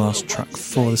 is my last track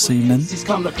for this evening. He's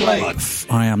come to play.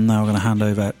 I am now going to hand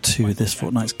over to this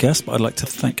fortnight's guest, but I'd like to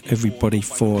thank everybody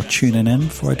for tuning in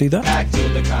before I do that. Back to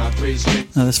the concrete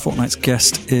street. Now, this fortnight's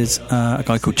guest is a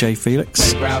guy called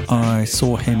J-Felix. I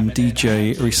saw him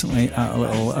DJ recently at a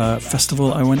little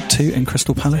festival I went to in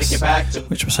Crystal Palace,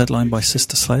 which was headlined by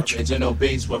Sister Sledge. Original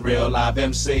beats with real live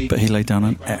MC. But he laid down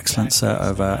an excellent set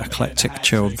of eclectic,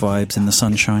 chilled vibes in the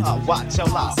sunshine. Watch your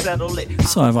life, settle it.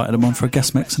 So I invited him on for a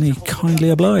guest mix and he kindly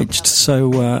obliged. So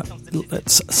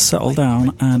let's settle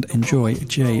down and enjoy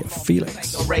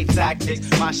J-Felix. Ray tactics,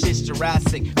 my shit's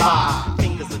Jurassic.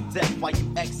 Fingers of death while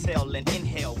you exhale and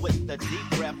inhale with the deep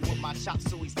breath with my chop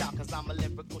suey style, cause I'm a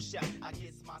lyrical chef. I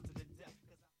get smart to the death.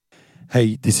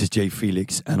 Hey, this is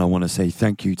J-Felix, and I want to say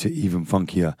thank you to Even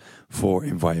Funkier for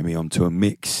inviting me onto a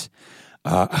mix.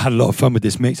 I had a lot of fun with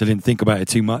this mix. I didn't think about it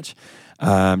too much.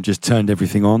 Just turned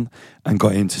everything on and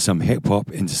got into some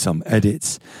hip-hop, into some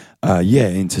edits,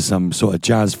 into some sort of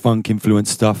jazz, funk influence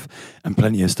stuff, and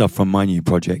plenty of stuff from my new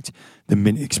project, The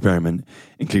Mint Experiment,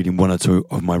 including one or two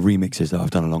of my remixes that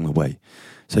I've done along the way.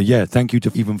 So yeah, thank you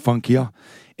to Even Funkier.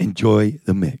 Enjoy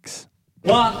the mix.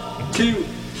 1, 2,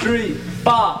 3,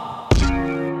 4.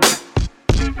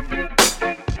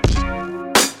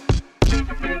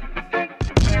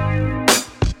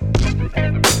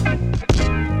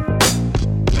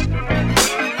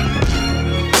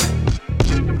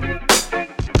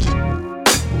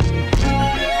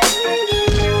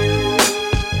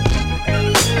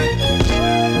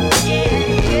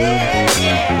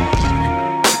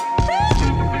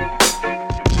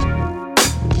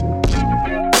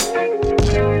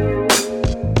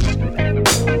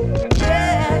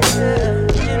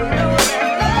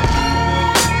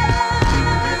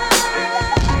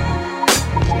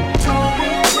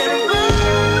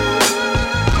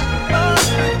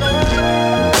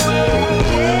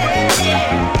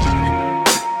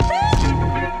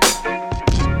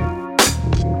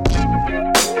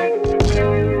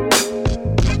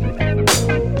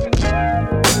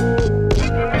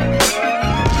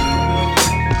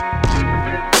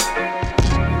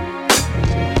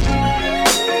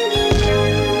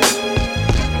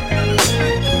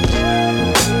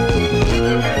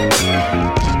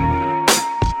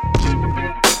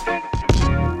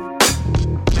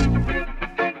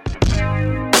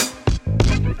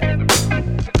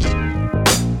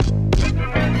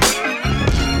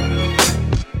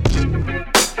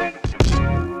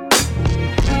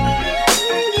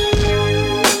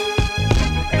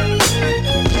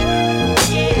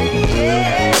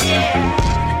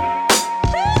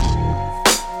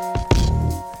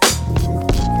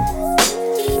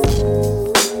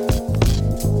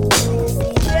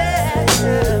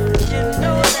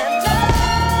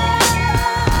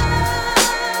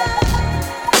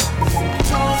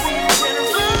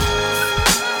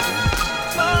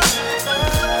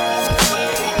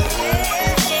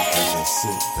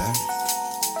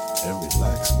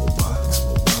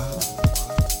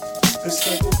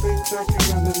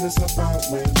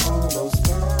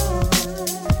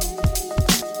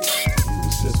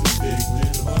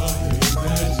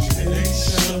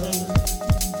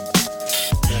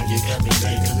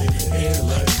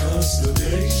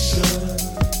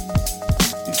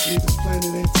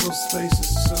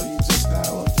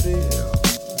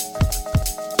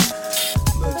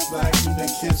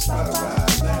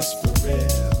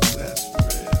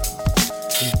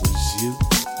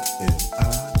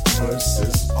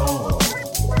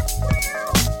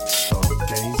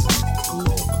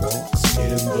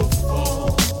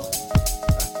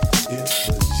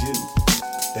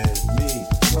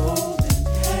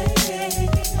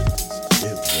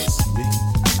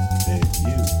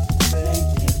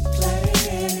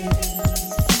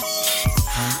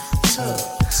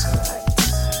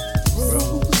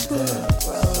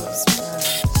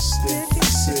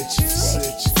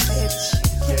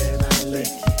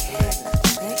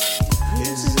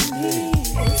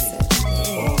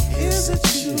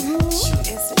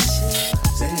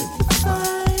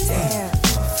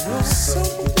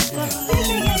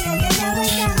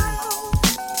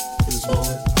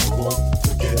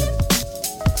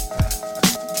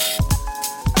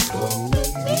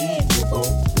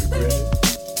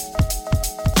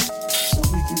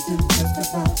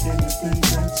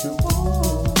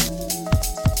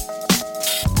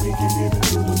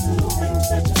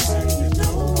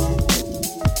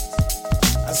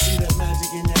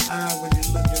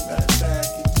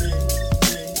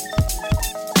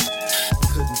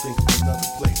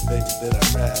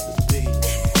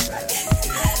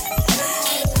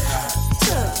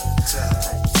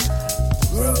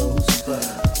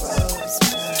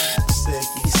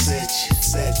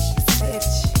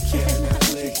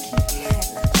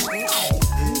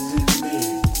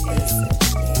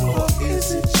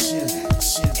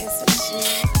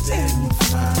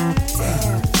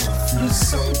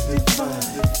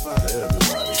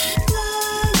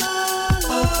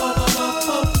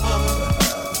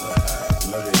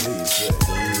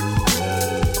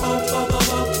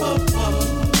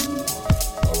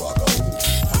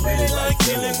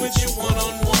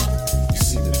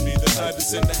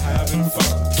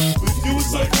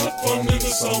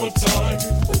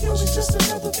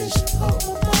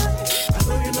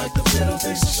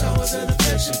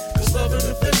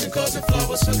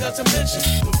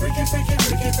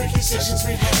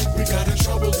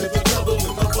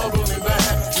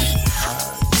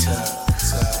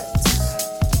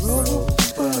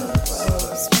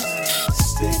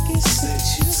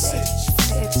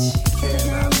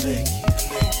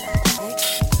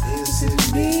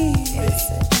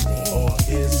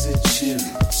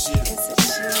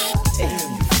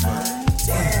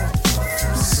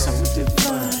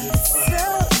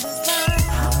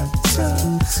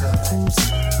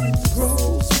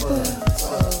 Rosebud,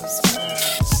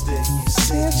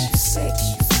 sticky,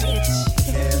 sticky,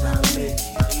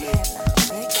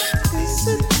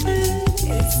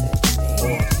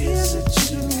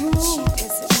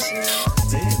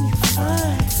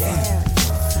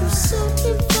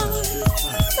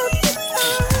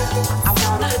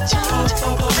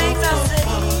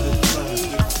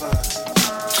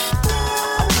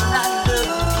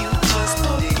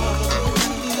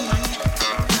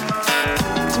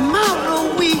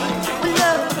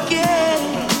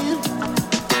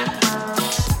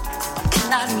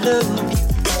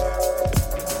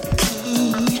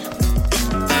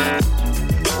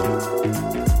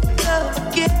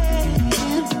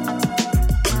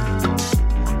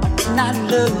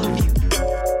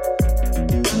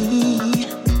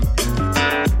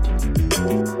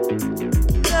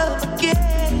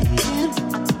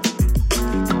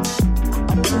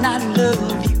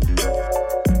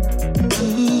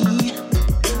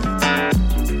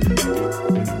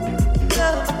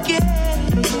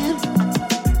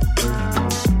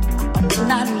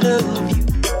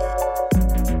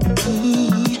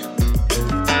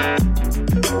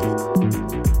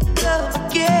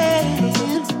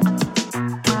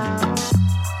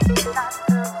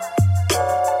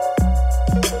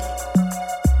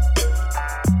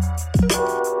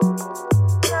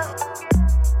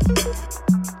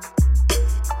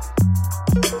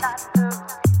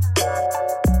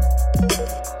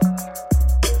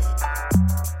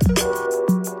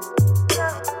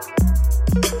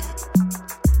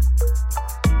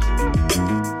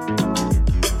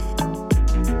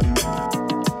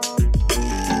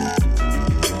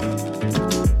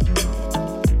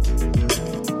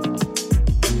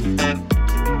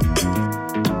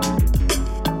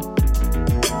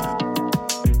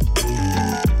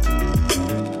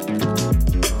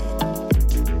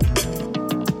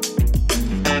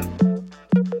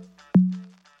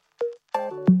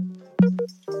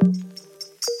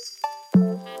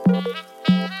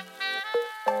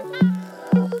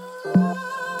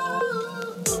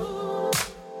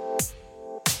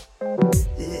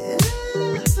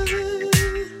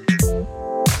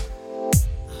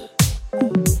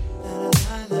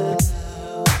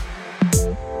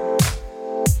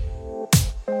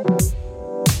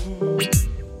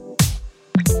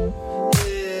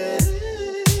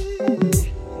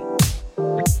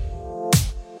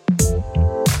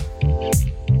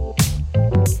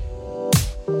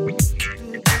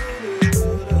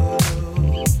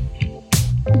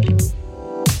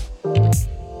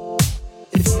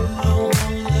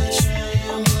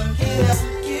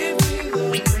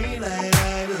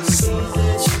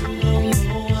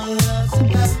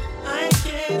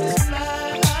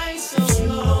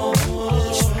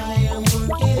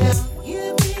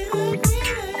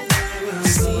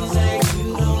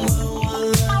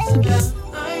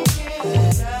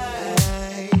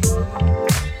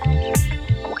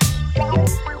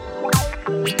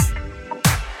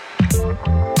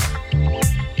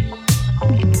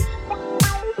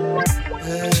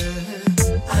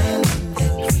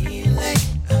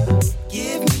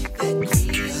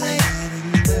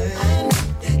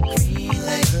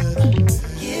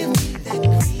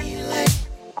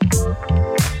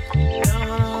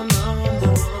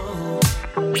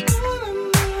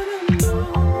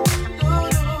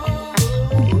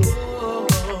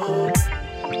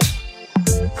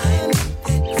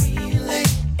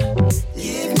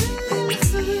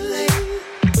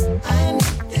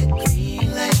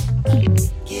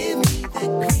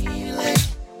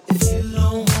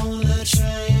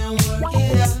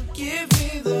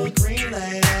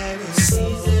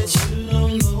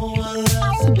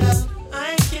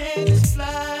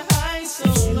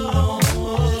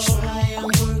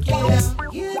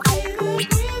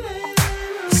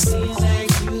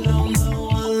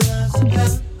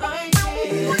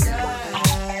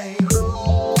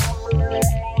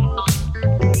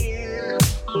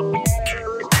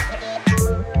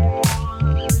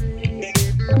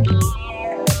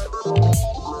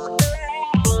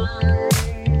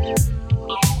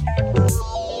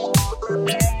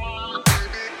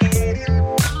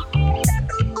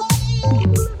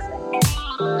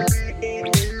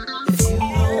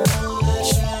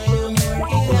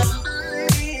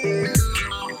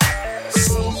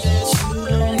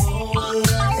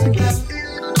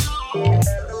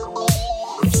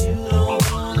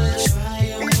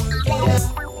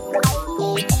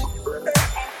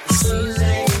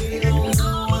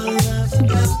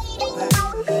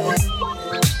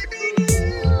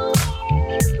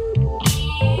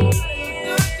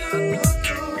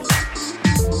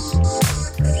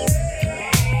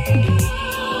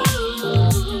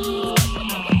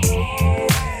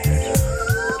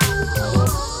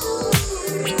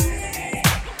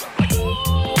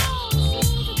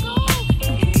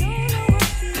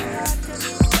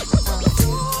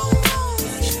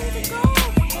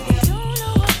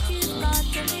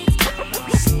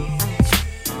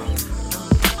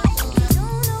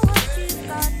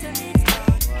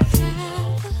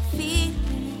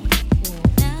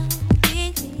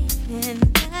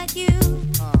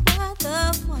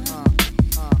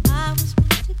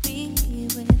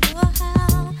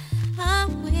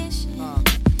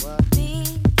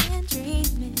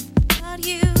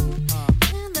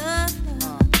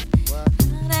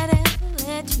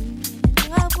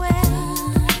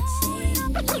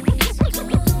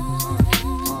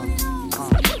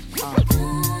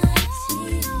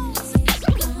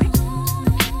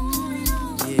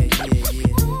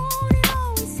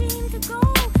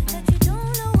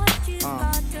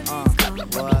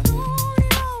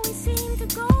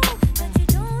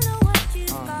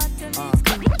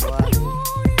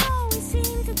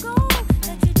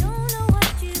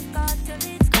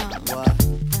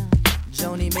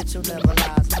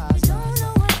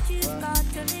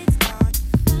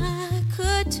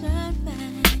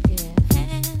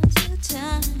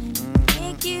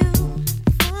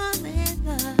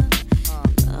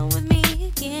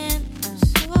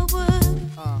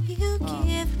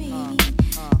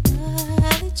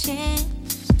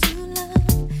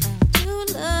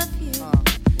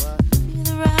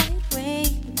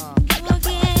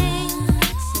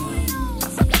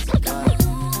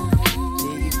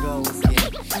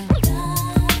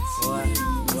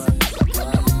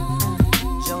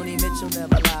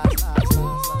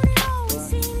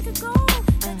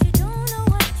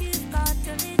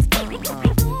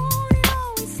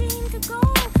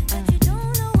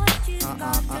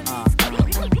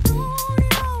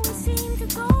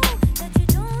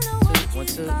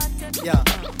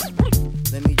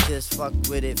 just fuck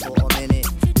with it for a minute.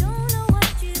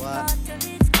 What?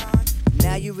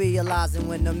 Now you realizing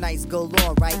when them nights go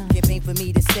long, right? It ain't for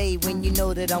me to say when you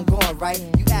know that I'm gone, right?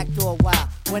 You act all wild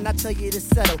when I tell you to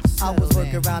settle. I was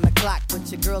working around the clock,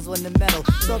 but your girls on the metal.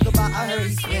 Talk about I heard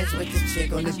he's friends with the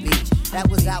chick on the beach. That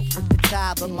was out with the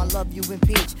tie, but my love you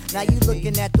impeach. Now you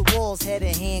looking at the walls, head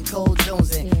in hand, cold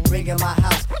jonesing. Ringing my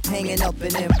house, hanging up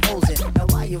and imposing. Now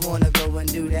why you wanna go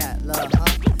and do that, love, huh?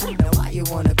 Now why you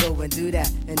wanna go and do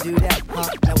that, huh?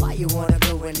 Now why you wanna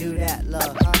go and do that,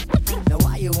 love, huh? Now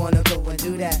why you wanna go and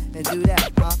do that,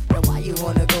 huh? Now why you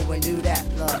wanna go and do that,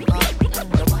 love, huh?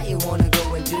 Now why you wanna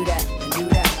go and do that,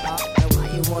 huh? Now why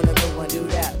you wanna go and do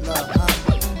that, love, huh?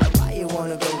 Now why you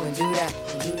wanna go and do that,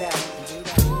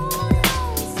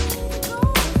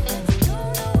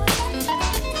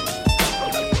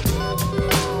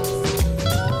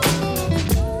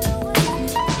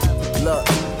 Look,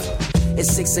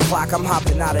 it's 6 o'clock, I'm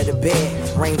hopping out of the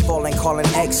bed. Rain falling, calling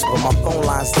X, but my phone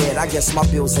line's dead. I guess my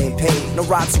bills ain't paid. No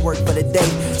ride to work for the day.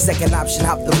 Second option,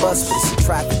 hop the bus, but it's a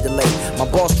traffic delay. My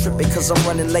boss tripping cause I'm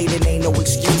running late and ain't no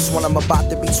excuse. When I'm about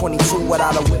to be 22,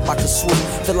 without a whip I can swoop.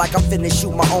 Feel like I'm finna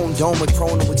shoot my own dome with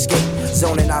prone to escape.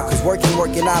 Zoning out, cause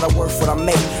working out, I work what I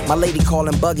make. My lady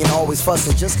calling, bugging, always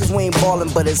fussing. Just cause we ain't ballin',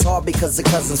 but it's hard because the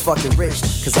cousin's fucking rich.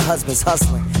 Cause the husband's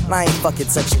hustling. And I ain't fucking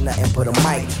touching nothing but a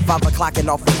mic. 5 o'clock and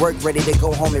off of work, ready to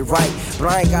go home and write. But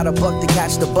I ain't got a buck to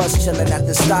catch the bus, chillin' at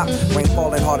the stop. Rain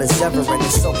falling hard as ever and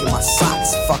it's soaking my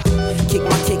socks. Fuck it. Kick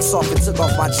my kicks off and took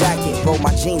off my jacket. Rolled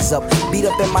my jeans up, beat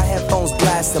up in my headphones,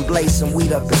 blasting, blazed some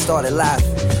weed up and started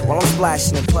laughing. While I'm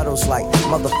splashing in puddles like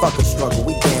motherfucker struggle.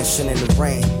 We dancing in the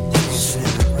rain.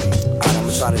 Alright,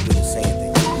 I'ma try to do the same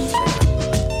thing.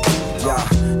 Yeah,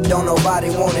 don't nobody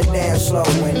wanna dance slow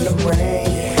in the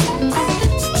rain.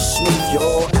 Smooth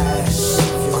your ass.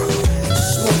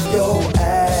 Smooth your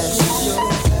ass.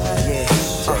 Yeah.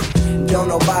 Don't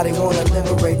nobody wanna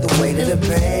liberate the weight of the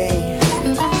pain.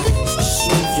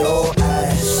 Smooth your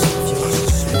ass.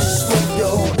 Smooth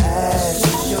your ass.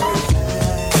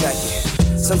 Check it.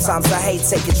 Sometimes I hate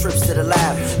taking trips to the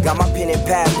lab. Got my pen and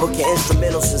pad, booking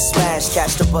instrumentals and smash.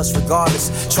 Catch the bus regardless.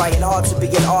 Trying hard to be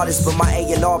an artist, but my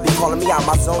A&R be calling me out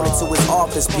my zone into his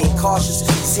office. Being cautious,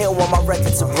 cause he don't want my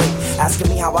record to break. Asking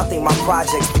me how I think my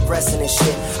project's progressing and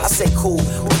shit. I say cool,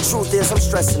 but the truth is I'm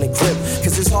stressing the grip.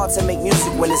 Cause it's hard to make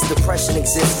music when this depression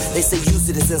exists. They say use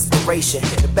it as inspiration.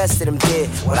 The best of them did.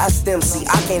 Well, that's them, see,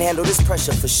 I can't handle this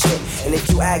pressure for shit. And if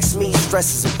you ask me,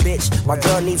 stress is a bitch. My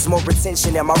girl needs more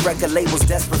attention and my record label's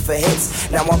desperate for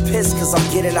hits. Now I'm pissed cause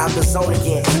I'm getting out the zone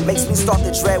again. Makes me start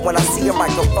to dread when I see a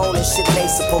microphone and shit ain't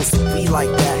supposed to be like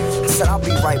that. I said I'll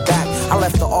be right back. I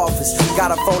left the office,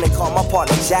 got a phone and called my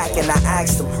partner Jack and I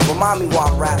asked him, remind me why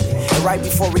I'm rapping. And right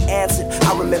before he answered,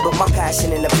 I remembered my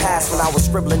passion in the past when I was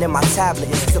scribbling in my tablet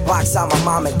to box out my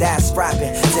mom and dad's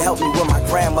scrapping to help me when my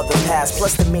grandmother passed.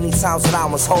 Plus the many times when I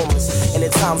was homeless and the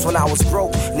times when I was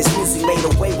broke and this music made a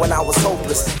way when I was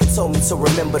hopeless. He told me to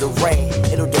remember the rain,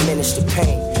 it'll diminish the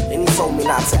pain. Then he told me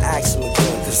not to ask him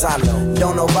again, cause I know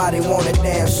don't nobody wanna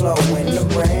dance slow in the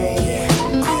rain.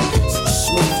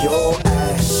 Smooth your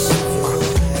ass.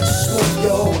 Smooth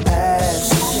your ass.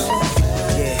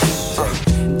 Yeah.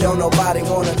 Don't nobody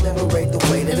wanna liberate the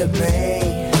weight of the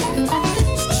pain.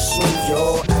 Smooth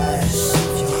your ass.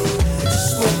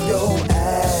 Smooth your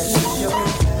ass.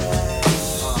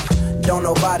 Don't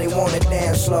nobody wanna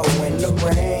dance slow in the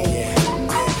rain.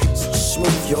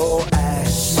 Smooth your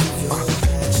ass.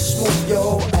 Smooth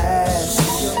your ass.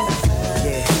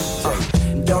 Yeah.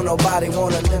 Don't nobody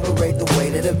wanna liberate the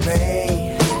weight of the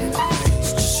pain.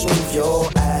 Smooth your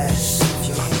ass.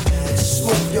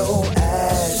 Smooth your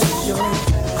ass.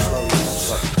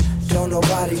 Don't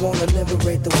nobody wanna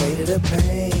liberate the weight of the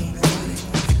pain.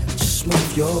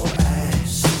 Smooth your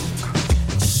ass.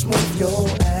 Smooth your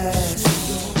ass.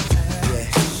 Yeah.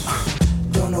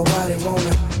 Don't nobody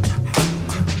wanna.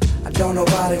 I don't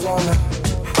nobody wanna.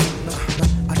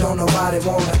 I don't nobody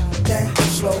wanna dance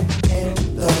slow in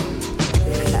the.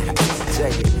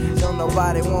 Check it. Don't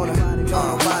nobody wanna. Don't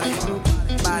nobody.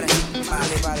 Body.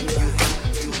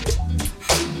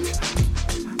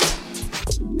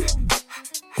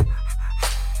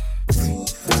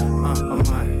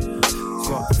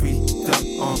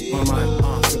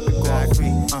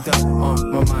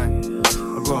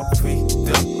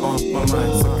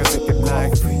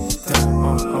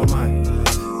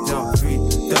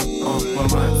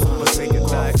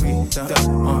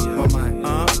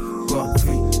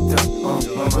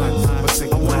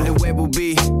 I wonder where we'll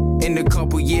be in a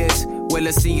couple years. Will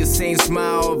I see your same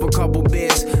smile of a couple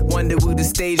beers? Wonder will the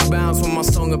stage bounce when my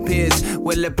song appears?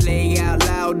 Will it play out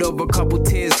loud over a couple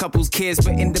tears? Couples kiss,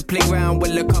 but in the playground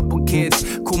will a couple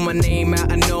kids call my name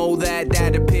out? I know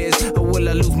that appears. Or will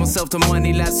I lose myself to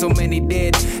money like so many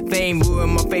did? Fame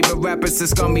ruin my favorite rappers to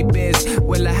scummy biz.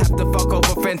 Will I have to fuck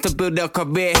over friends to build a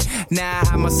career? Now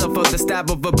I myself at the stab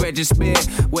of a bread and spear.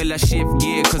 Will I shift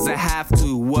gear cause I have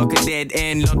to? Work a dead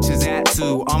end, lunches at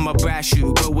 2. I'm a brass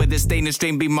shoe, but with a stainless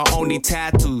string be my only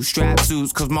tattoo. Strap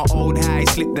suits cause my old high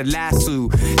slipped the lasso.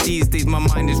 These days my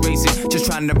mind is racing, just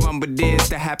trying to run with this.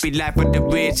 The happy life of the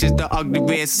rich is the ugly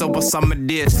risk, so what's some of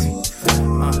this?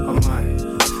 On my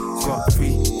got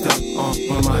freedom on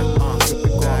my mind,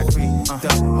 got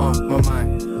freedom on my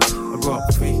mind. I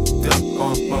got freedom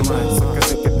on my mind, so I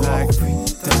sip it like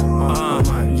freedom on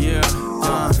my mind. Yeah,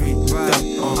 freedom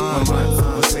on my mind, so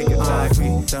I take it like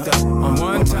freedom on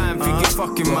one time, think you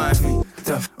fucking mind.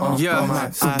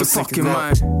 Yeah, super fucking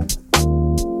mind.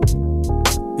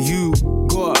 You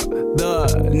got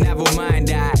the narrow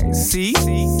mind I see.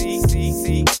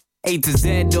 A to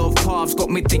Z of paths got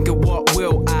me thinking, what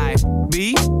will I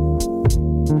be?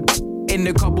 In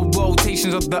a couple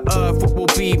rotations of the earth, what will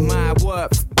be my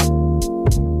worth?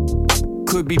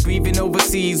 Could be breathing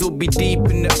overseas or be deep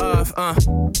in the earth,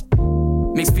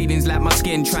 Mixed feelings like my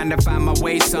skin, trying to find my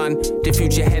way, son. The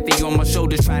future heavy on my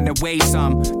shoulders, trying to weigh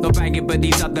some. Not bragging, but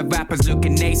these other rappers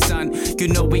looking son. You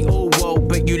know we all woke,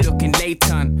 but you looking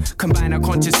latent. Combine our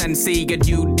conscious and see a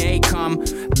new day come.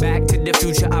 Back to the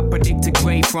future, I predict a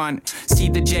grey front. See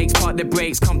the Jakes, part the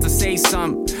brakes, come to say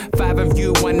some. 5 of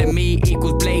you, 1 of me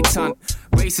equals blatant.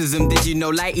 Racism, did you know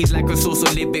light is like a source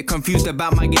of lit? Bit confused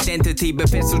about my identity,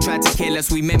 but Pistol tried to kill us.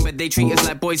 Remember, they treat us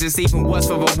like boys, it's even worse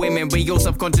for our women. But you're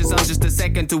subconscious, I'm just a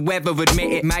second to ever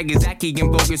admit it. Magazaki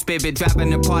and broken spirit,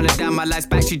 driving a parlor down my life's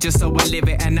backstreet just so I live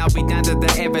it. And I'll be down to the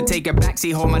ever take a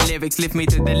backseat, hold my lyrics, lift me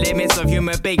to the limits of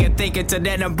human being, thinking to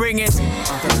then I'm bringing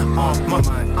on my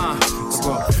mind,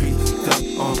 got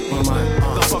freedom on my mind,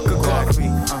 the fuck I got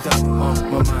freedom on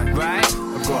my mind, right?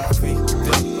 I got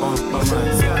freedom on my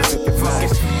mind, yeah, I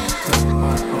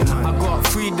got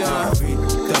freedom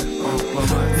on my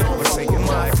mind, don't fuck with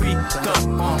my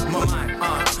freedom on my mind,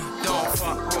 don't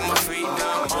fuck with my freedom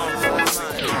on my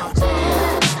mind.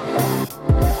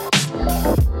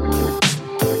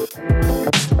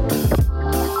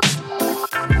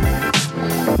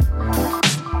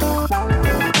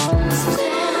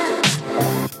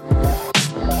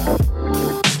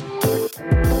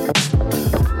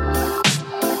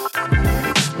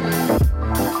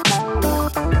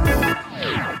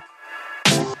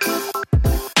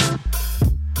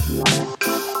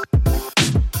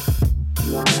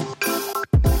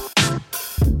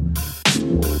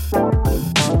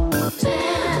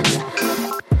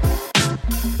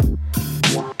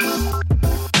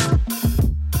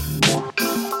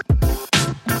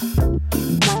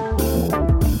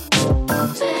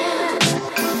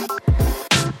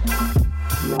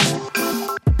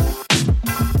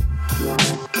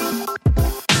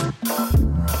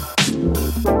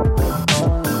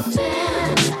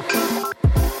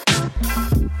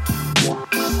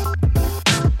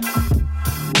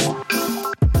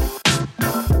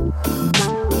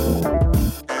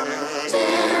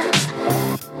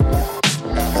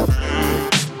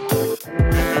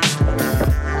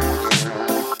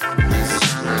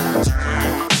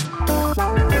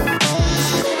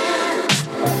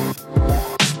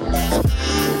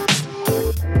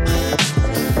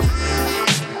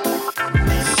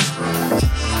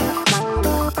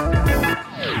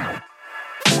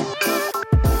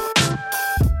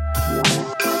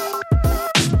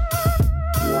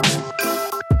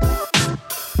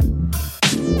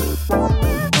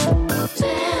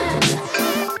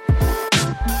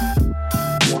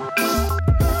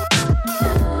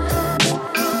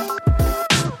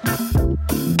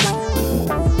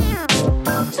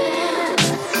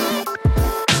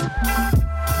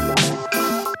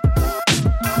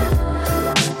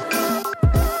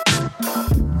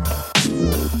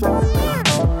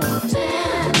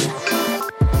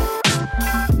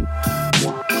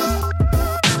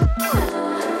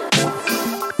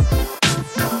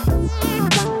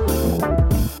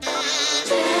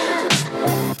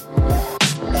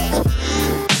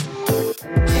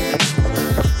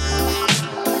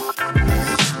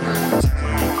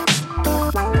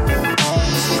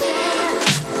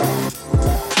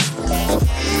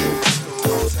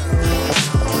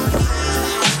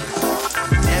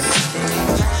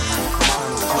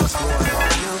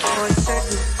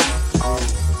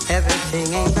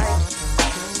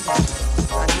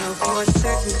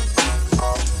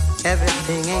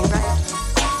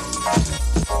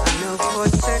 know for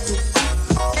certain.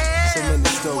 So many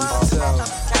stories to tell.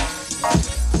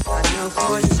 I know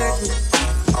for certain.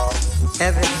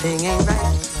 Everything ain't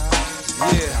right.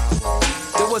 Yeah.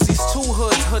 There was these two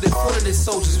hoods, hooded, footed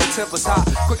soldiers with tempers hot,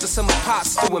 quick to simmer pot,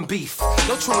 stew and beef.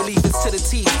 No true relief, it's to the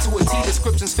teeth. To a T,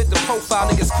 descriptions fit the profile,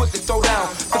 niggas quick to throw down.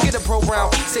 Forget a bro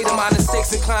round, say the minor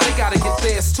stakes inclined, they gotta get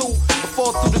theirs too. But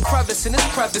fall through the crevice, and it's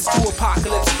preface to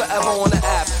apocalypse forever on the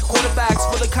app. Quarterbacks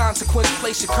full of consequence,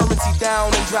 place your currency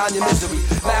down and drown your misery.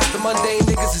 Master mundane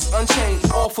niggas is unchained,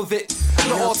 off of it.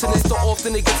 No alternates, so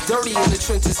often it gets dirty in the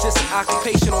trenches, just an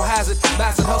occupational hazard.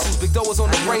 Massive hustles, big doors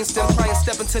on the brainstem, trying to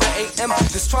step into the AM,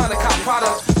 just trying to cop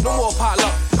product. No more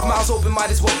potluck. If mouths open, might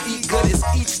as well eat good. It's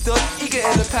each stood, eager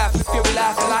in the path, with fury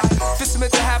laughing like fist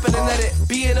meant to happen and let it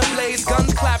be in a blaze.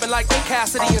 Guns clapping like they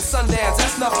Cassidy and Sundance.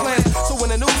 That's not planned. So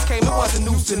when the news came, it wasn't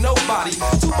news to nobody.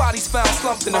 Two bodies found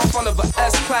slumped in the front of a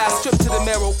S-Class, stripped to the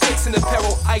marrow, kicks in the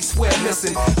peril, ice wear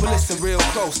missing. But listen real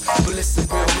close, but listen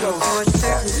real close.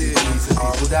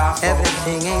 People die for.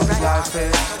 Everything ain't right. Life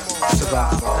is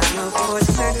survival. I know for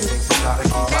certain. I gotta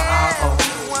keep my eye on.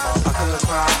 I couldn't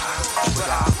cry, but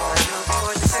I know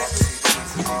for certain.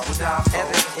 People die for.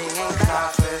 Everything ain't right.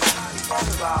 Life is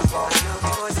survival. I know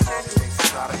for certain.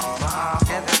 I gotta keep my eye on.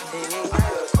 Everything ain't I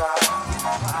right. couldn't cry.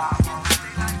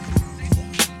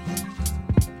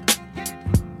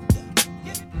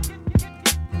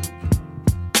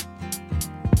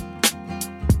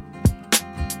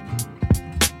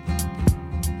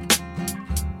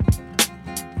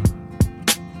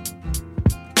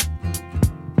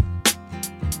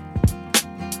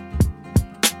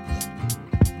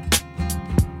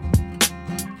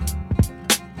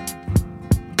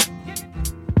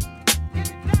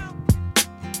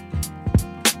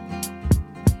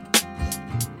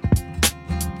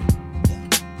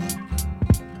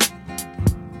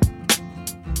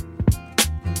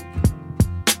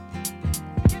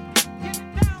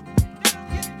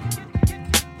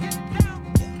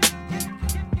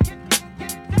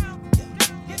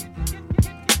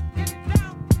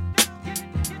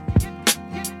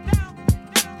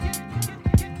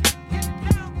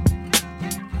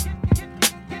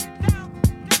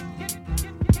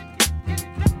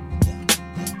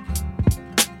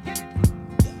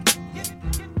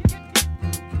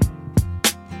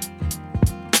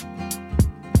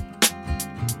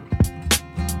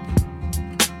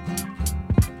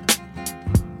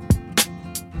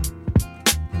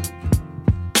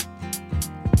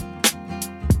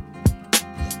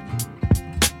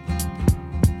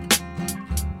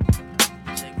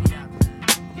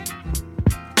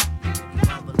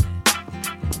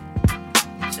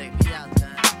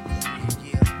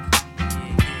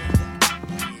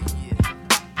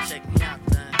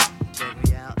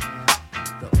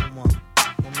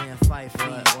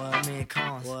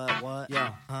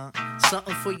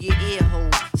 Something for your ear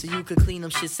hole, so you could clean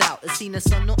them shits out. And seen that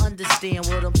some don't understand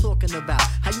what I'm talking about.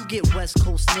 How you get West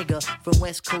Coast nigga from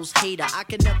West Coast hater? I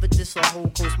can never diss a whole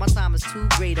coast, my time is too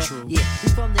greater. True. Yeah, we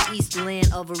from the East land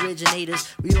of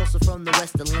originators. We also from the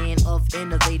West, the land of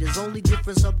innovators. Only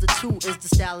difference of the two is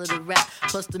the style of the rap,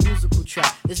 plus the musical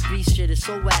track. This beat shit is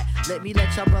so whack. Let me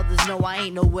let y'all brothers know I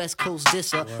ain't no West Coast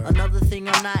disser. Another thing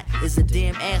I'm not is a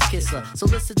damn ass kisser. So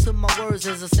listen to my words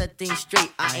as I set things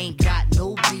straight. I ain't got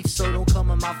no beef, so don't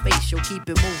come in my face. Yo, keep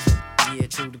it moving. Yeah,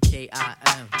 to the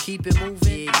K-I-M. Keep it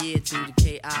moving. Yeah, to the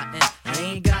K-I-M. I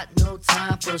ain't got no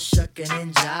time for shucking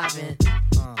and jiving.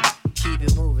 Keep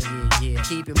it moving. Yeah.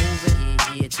 Keep it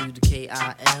moving. Yeah, to the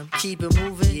K-I-M. Keep it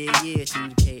moving. Yeah, to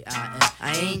the K-I-M.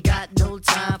 I ain't got no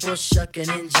time for shucking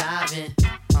and jiving.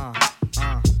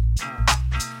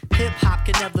 Hip-hop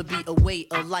can never be a way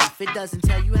of life. It doesn't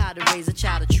tell you how to raise a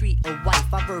child or treat a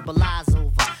wife. I verbalize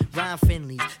over rhyme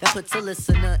friendlies that puts a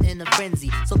listener in a frenzy.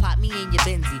 So pop me in your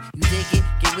Benzie. You dig it?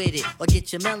 Get with it. Or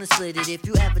get your melon slitted. If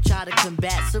you ever try to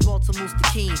combat Sir Walter Moose the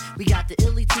King, we got the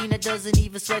illy teen that doesn't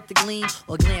even sweat the gleam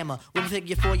or glamour. We'll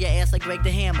figure for your ass like Greg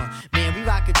the Hammer. Man, we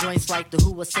rockin' joints like the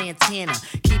Who or Santana.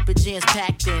 Keep it jams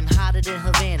packed in, hotter than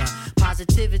Havana.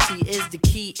 Positivity is the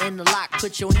key in the lock.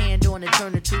 Put your hand on it,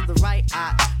 turn it to the right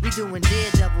eye. We doing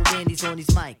daredevil dandies on these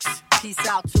mics. Peace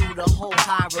out to the whole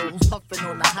high road who's puffin'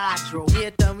 on the hydro. Yeah,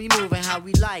 then we moving how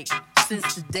we like.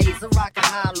 Since the days of rockin'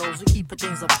 high-lows, we keepin'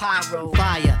 things on pyro.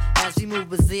 Fire, as we move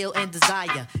with zeal and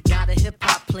desire. Got a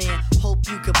hip-hop plan, hope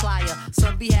you comply.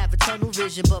 Some be having tunnel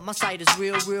vision, but my sight is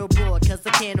real broad. Cause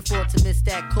I can't afford to miss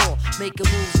that call.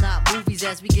 Making moves, not movies,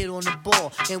 as we get on the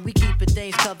ball. And we keepin'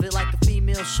 things covered like a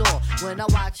female shawl. When I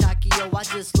watch hockey, yo, I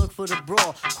just look for the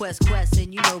brawl. Quest,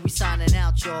 and you know we signing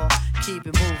out, y'all. Keep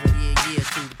it moving, yeah,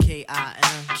 to the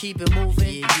K-I-M. Keep it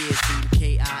moving, yeah, to the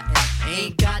K-I-M.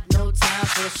 Ain't got no time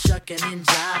for shucking shucking and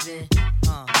jiving.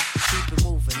 Keep it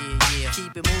moving, yeah.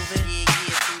 Keep it moving, yeah.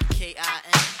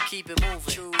 K-I-N, keep it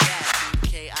moving. True that,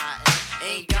 K-I-N.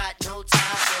 Ain't got no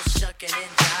time for shucking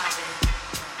and jiving.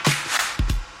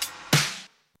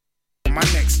 My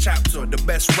next chapter, the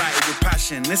best writer with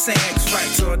passion. This ain't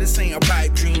X-Factor, this ain't a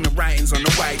pipe dream. The writing's on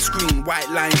the white screen. White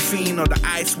line fiend or the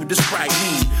ice with the Sprite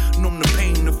lean. Numb the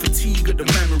pain, the fatigue of the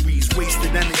memories.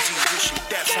 Wasted energy, wishing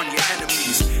death on your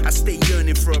enemies. I stay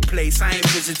yearning for a place I ain't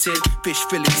visited. Fish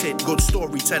filleted, good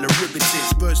storyteller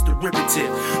riveted. Verse the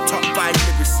riveted, top 5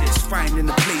 lyricists. Finding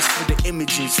a place for the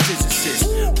images,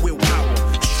 physicists. Willpower,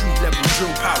 street level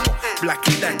drill power. Black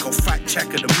and Decker, fact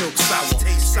checker, the milk sour.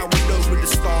 Sourdough with the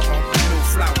starter, milk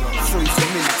flour. Frozen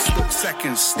minutes, stuck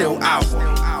seconds, still hour.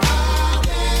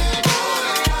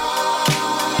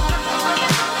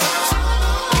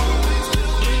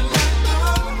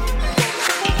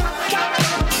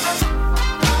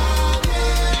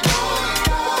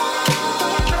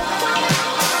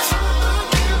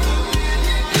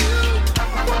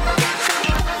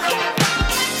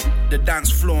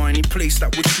 Dance floor, any place that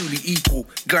we're truly equal.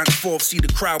 Glance forth, see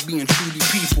the crowd being truly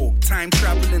people. Time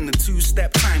traveling, the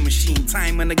 2-step time machine.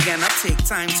 Time and again, I take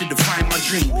time to define my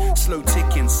dream. Slow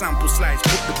ticking, sample slides,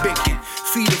 put the bick in.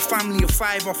 Feed a family of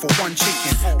 5 off of 1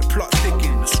 chicken. The plot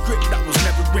thicken, the script that was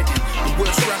never written. The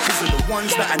worst rappers are the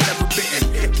ones that I never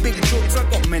bitten. Big jokes, I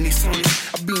got many sons.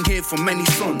 I've been here for many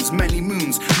suns, many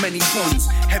moons, many funds.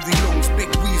 Heavy lungs, big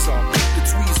Weezer, pick the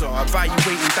tweezer.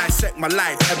 Evaluate and dissect my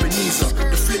life, Ebenezer.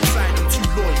 The flip side, I'm too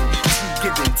loyal, too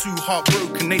giving, too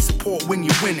heartbroken. They support when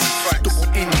you're winning. Double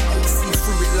in it, see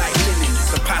through it like linen.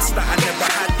 The past that I never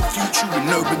had, the future with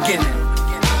no beginning.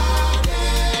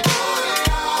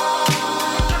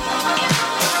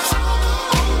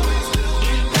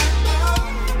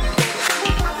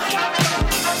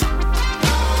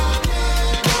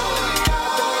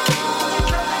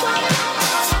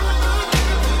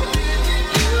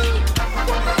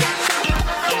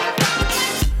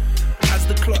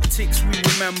 We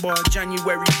remember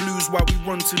January blues while we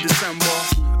run to December.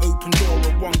 Open door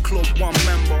of 1 club, 1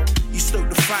 member. You stoke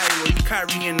the fire or you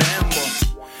carry in the ember.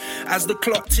 As the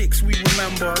clock ticks, we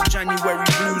remember January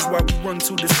blues while we run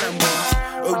to December.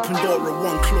 Open door of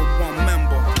 1 club, 1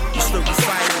 member. You stoke the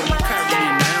fire or you carry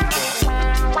in the ember.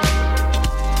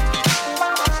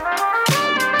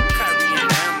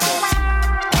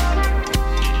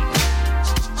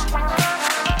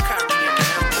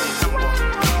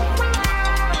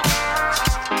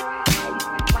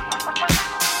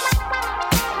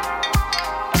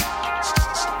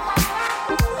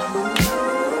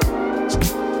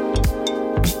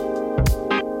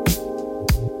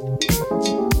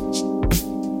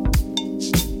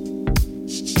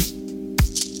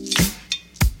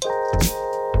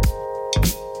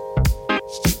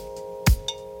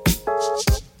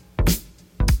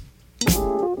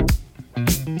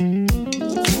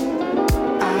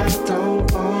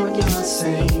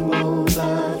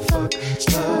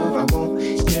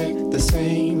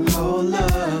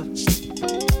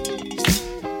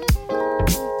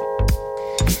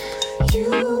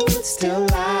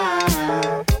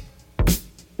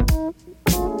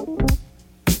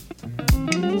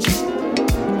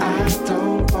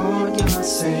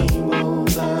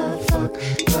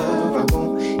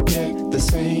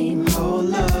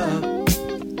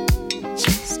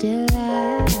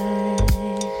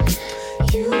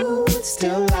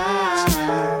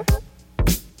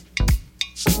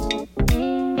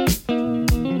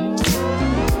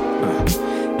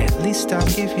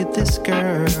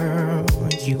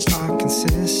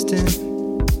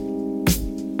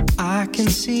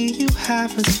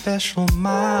 Special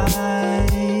mind,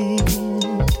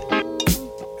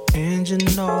 and you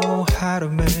know how to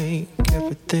make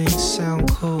everything sound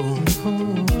cool.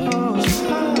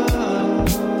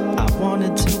 I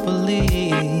wanted to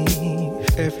believe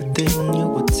everything you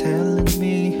were telling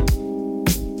me.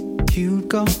 You'd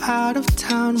go out of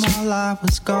town while I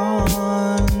was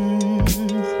gone,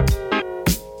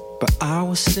 but I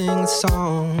was singing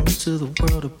songs to the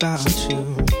world about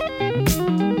you.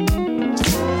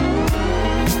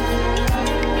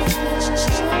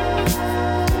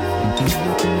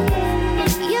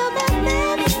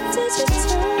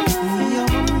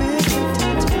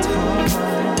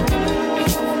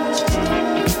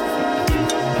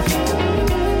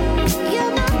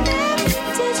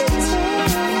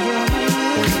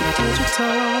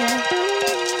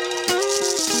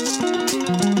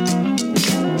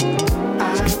 I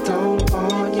don't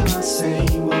want your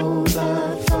same old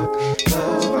love, fuck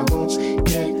love.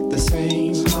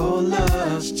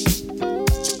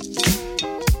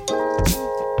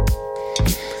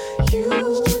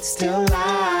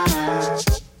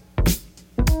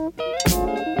 I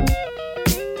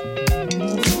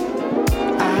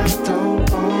don't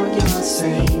want your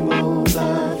same old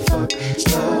love. Fuck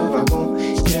love, I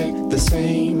won't get the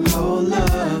same old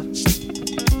love.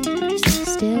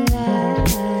 Still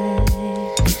lie,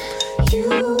 you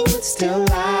would still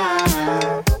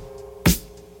lie.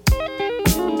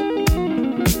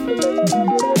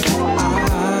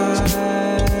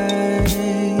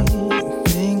 I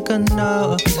think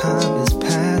enough time has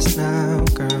passed now,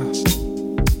 girl.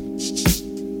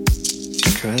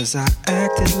 'Cause I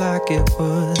acted like it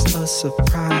was a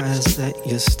surprise that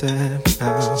you stepped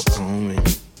out on me.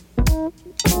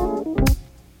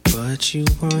 But you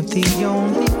weren't the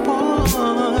only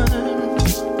one.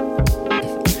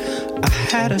 I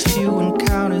had a few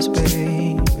encounters,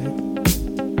 baby.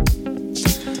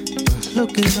 But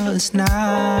look at us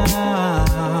now.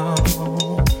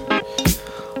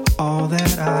 All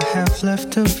that I have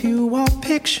left of you are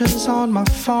pictures on my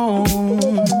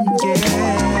phone. Yeah.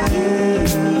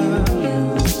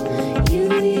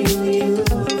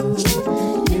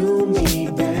 You me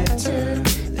better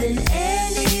than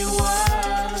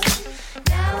anyone.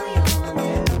 Now you're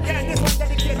yeah, this one's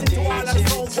dedicated to all of the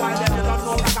soul boys that you don't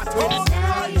know like a twist.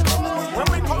 When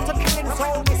we come to killing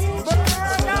soul, it's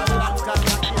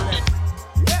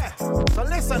yeah. So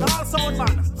listen, all sound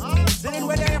man. Sing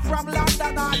whether you're from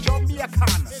London or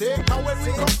Jamaican. See, now when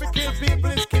we come to kill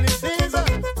people, it's killing season.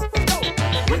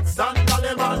 With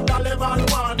Sandaleman, Daleman,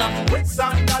 Wana. With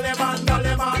Sandaleman,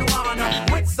 Daleman, Wana.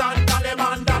 With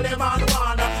Sandaleman, Daleman,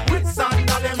 Wana. With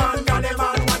Sandaleman,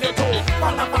 Daleman, Wana.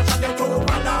 Pala fashion, you too.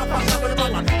 Pala fashion, you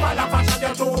too. Pala fashion,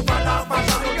 you too. Pala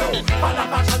fashion, you too. Pala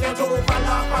fashion, you too.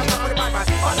 Pala fashion, you too.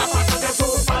 Pala fashion, you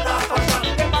too. Pala fashion.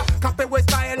 Copy with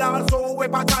style also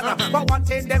with pattern. But one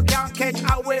thing them can't catch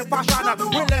away fashion.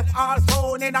 We left all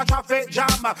phone in a traffic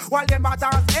jam. While them a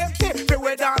dance empty,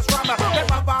 we dance from.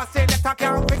 Them a boss selector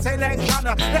can't fix selection.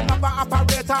 Them a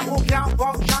operator who can't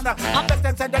function. I bet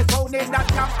them send the sound in that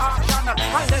can't action.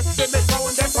 Unless they me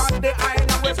sound them on the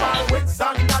island. We fall with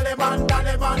Sandaleman,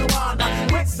 Daleman, Wana.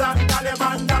 With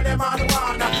Sandaleman, Daleman,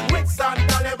 Wana. With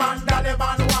Sandaleman,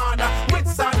 Daleman, Wana. With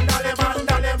Sandaleman,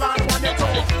 Daleman, Wana.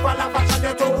 Pala fashion,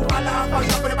 you too. Pala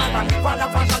fashion, pala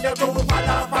fashion, you too.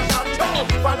 Pala fashion,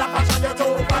 pala fashion, you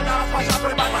too. Pala fashion,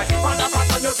 pala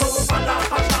fashion, you too. Pala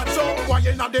fashion. So why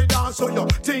you not the dance? So you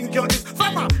think you this?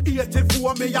 From a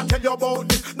 84, me I tell you about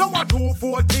this. Now a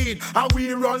 214, and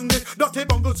we run this. Dirty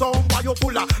bungle song, why you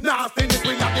full of nastiness?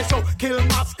 We have this so kill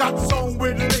mascot song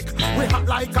with lick. We hot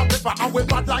like a pepper and we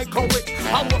bad like a witch.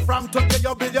 And we from today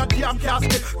you build your damn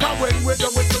casket. Cause when we do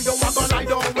it to you, I'm gonna lie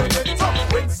down with it. So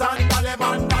with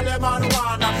Sandaleman, Daleman,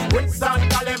 Wana. With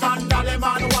Sandaleman,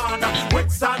 Daleman, Wana. With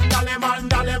Sandaleman,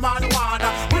 Daleman, Wana.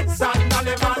 With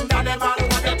Sandaleman, Daleman,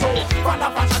 Wana. Pala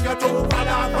fashion, you too.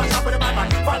 Pala fashion, for the man.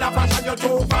 Pala fashion, you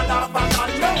too. Pala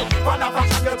fashion, you. Pala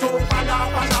fashion, you too. Pala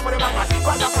fashion, for the man.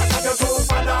 Pala fashion, you too.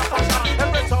 Pala fashion.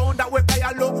 Every sound that we play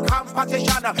a look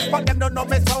competition. But them don't know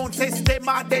me sound system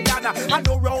are the dana. I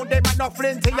know round them and no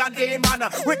flinty and demon.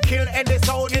 We kill any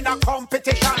sound in a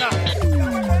competition.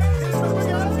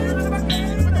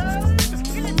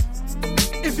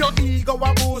 If your ego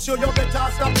a boost you, you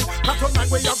better stop it. Cause tonight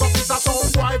we a go fix a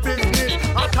sound boy business.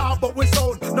 I talk but we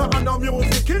sound, no and no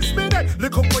music. It's me then,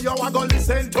 look up where you a go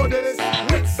listen to this.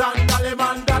 With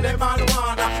Sandaleman, Daleman,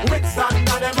 Wana. With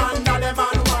Sandaleman,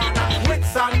 Daleman, Wana. With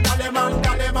Sandaleman,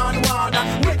 Daleman, Wana.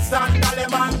 With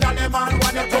Sandaleman, Daleman,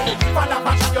 Wana. Pala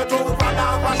fashion, you too. Pala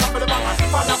fashion, for the man.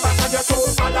 Pala fashion, you too.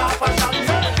 Pala fashion,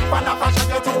 pala fashion,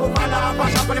 you too. Pala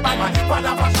fashion, for the man.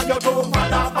 Pala fashion, you too.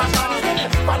 Pala fashion,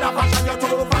 pala fashion, you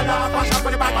too. Pala fashion,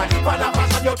 for the man. Pala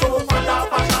fashion, you too. Pala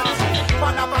fashion,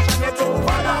 pala fashion, you too.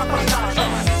 Pala fashion,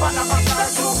 pala fashion,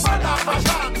 you too. Pala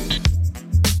fashion.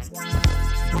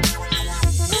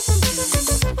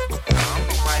 I'm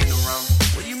not riding around.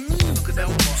 What do you mean? Look at that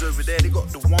ones over there. They got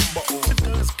the one bottle.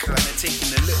 And they're taking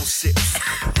the little sips.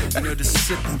 You know, the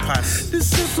sipping pass. The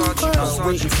sipping pass. I was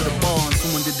waiting for the bar and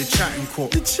someone did the chatting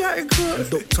court. The chatting court. And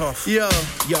ducked off. Yeah.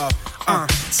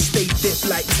 Stay dipped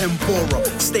like tempura.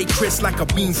 Stay crisp like a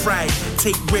bean fried.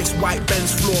 Take risks, white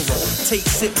Benz Flora. Take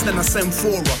sips, then I send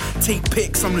for her. Take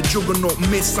pics, I'm the juggernaut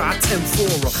miss, so I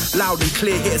 10-4. Loud and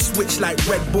clear, hit a switch like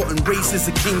red button. Race is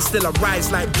a king, still I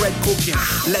rise like bread cooking.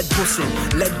 Lead bussing,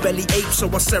 lead belly ape, so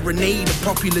I serenade. A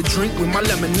popular drink with my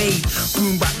lemonade.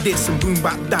 Boom back this and boom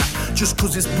back that. Just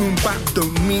cause it's boom back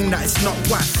don't mean that it's not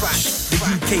whack. The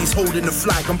UK's holding the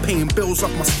flag. I'm paying bills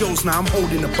off my skills, now I'm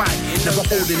holding the bag. Never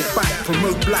holding it back.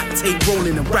 Promote black, take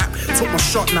rolling and rap. Took my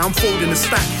shot, now I'm folding the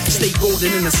stack. Stay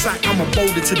golden in the sack, I'm a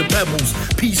boulder to the pebbles.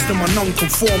 Peace to my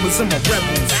non-conformers and my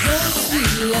rebels. Your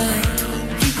sweet love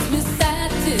keeps me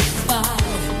satisfied,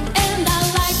 and I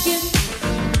like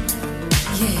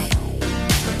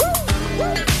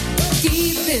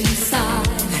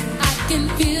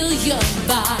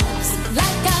vibes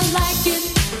like I like it.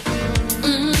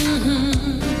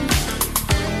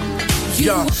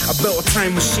 Yeah, I built a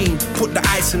time machine, put the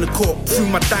ice in the cup, threw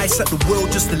my dice at the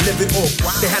world just to live it up.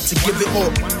 They had to give it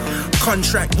up.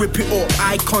 Contract, rip it up.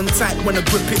 Eye contact when I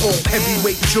grip it up.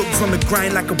 Heavyweight jugs on the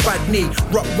grind like a bad knee.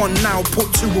 Rock one now,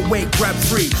 put two away, grab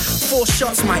three. 4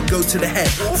 shots might go to the head.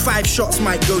 5 shots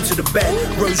might go to the bed.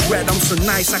 Rose red, I'm so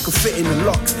nice I could fit in the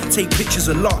locks. Take pictures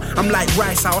a lot. I'm like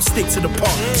rice, I'll stick to the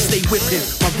pot. Stay whipping,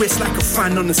 my wrist like a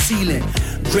fan on the ceiling.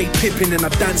 Great Pippin and I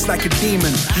dance like a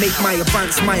demon. Make my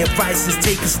advance, my advice is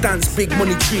take a stance. Big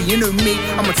money tree, you know me,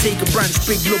 I'ma take a branch.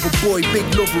 Big lover boy,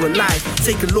 big lover alive.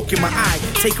 Take a look in my eye,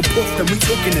 take a puff, then we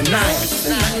talking the night.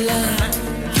 Sweet love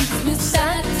keeps me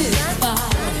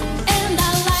satisfied, and I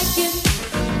like it.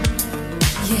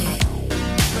 Yeah.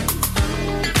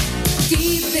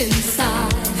 Deep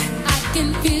inside, I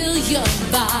can feel your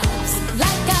vibes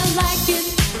like I like it.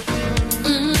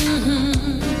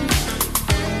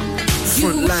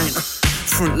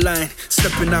 Front line,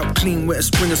 stepping out clean with a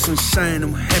spring of sunshine.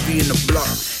 I'm heavy in the block,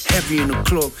 heavy in the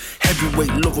club.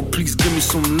 Heavyweight lover, please give me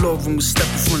some love when we step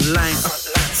front line.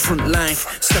 Front line,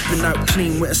 stepping out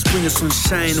clean with a spring of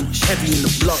sunshine. I'm heavy in the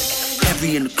block,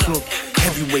 heavy in the club.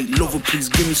 Heavyweight lover, please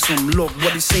give me some love.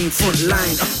 What they saying? Front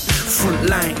line,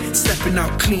 stepping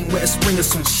out clean with a spring of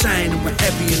sunshine. I'm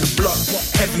heavy in the block,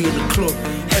 heavy in the club.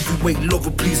 Heavyweight lover,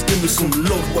 please give me some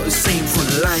love. What they saying? Front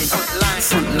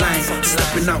line,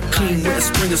 stepping out clean with a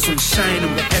spring of sunshine.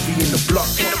 I'm heavy in the block,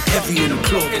 heavy in the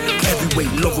club.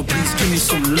 Heavyweight lover, please give me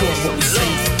some love. What they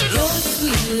saying? Your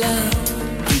sweet love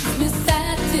keeps me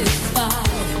satisfied,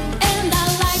 and I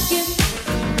like it.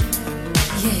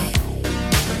 Yeah.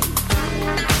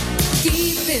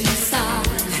 Deep inside,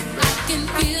 I can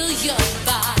feel your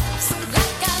vibes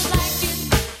like I like it.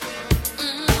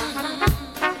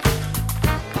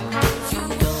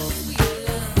 Your sweet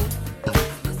love keeps me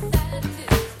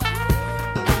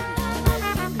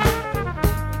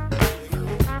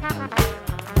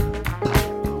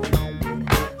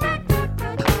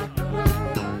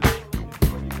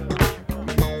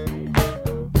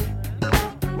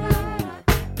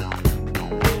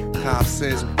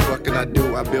Sense. What can I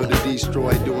do? I build and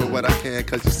destroy, doing what I can,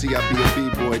 cause you see I be a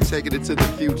B-boy, taking it to the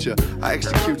future. I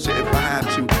execute you if I have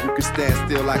to. You can stand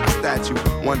still like a statue,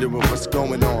 wondering what's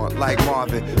going on. Like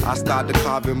Marvin, I started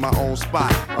carving my own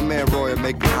spot. My man Roy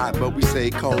make it hot, but we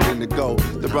say cold in the go.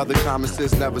 The brother common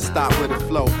sense never stop with the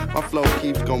flow. My flow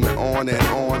keeps going on and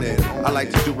on and on. I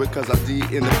like to do it cause I D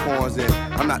in the corners and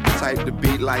I'm not the type to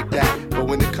beat like that. But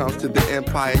when it comes to the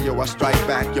empire, yo, I strike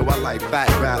back. Yo, I like fat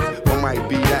raps, or might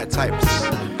be that type of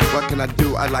shit. What can I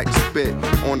do? I like to spit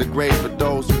on the grave for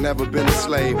those who've never been a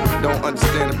slave. Don't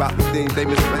understand about the things they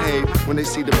misbehave when they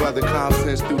see the brother common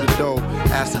sense through the door.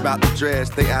 Ask about the dress,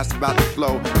 they ask about the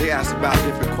flow, they ask about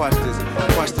different questions.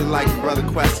 Question like brother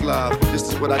Questlove. This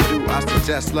is what I do, I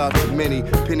suggest love to many.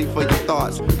 Penny for your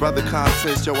thoughts, brother common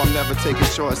sense, yo, I'm never taking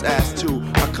shorts. Ask two,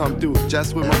 I come through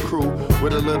just with my crew,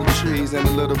 with a little trees and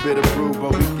a little bit of brew,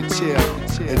 but we can chill.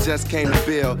 And just came to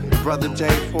feel brother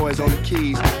James Poise on the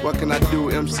keys. What can I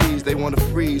do? MCs, they wanna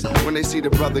freeze when they see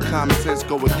the brother common sense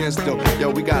go against them.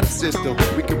 Yo, we got a system,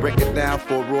 we can break it down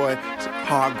for Roy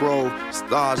Hargrove.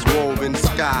 Stars wove in the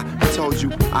sky. I told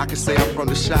you, I can say I'm from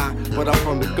the shy, but I'm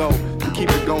from the go. And keep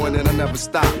it going and I never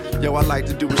stop. Yo, I like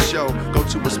to do a show, go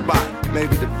to a spot.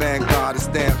 Maybe the Vanguard and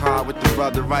stand hard with the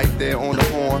brother right there on the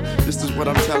horn. This is what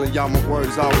I'm telling y'all, my word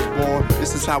is always born.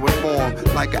 This is how it formed,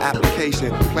 like an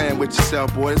application. Playing with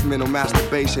yourself, boy, it's mental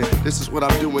masturbation. This is what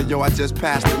I'm doing, yo, I just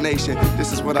passed the nation.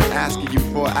 This is what I'm asking you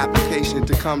for, an application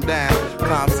to come down.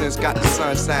 Common sense got the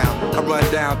sun sound. I run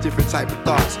down different type of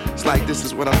thoughts. It's like this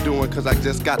is what I'm doing, cause I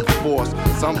just got the force.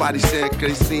 Somebody said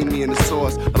they seen me in the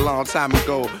source a long time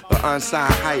ago, the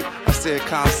unsigned hype. I said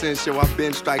common sense, yo, I've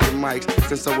been striking mics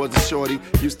since I was a shorty.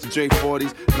 Used to drink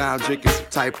 40s, now I'm drinking some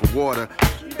type of water.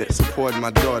 It's supporting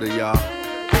my daughter, y'all.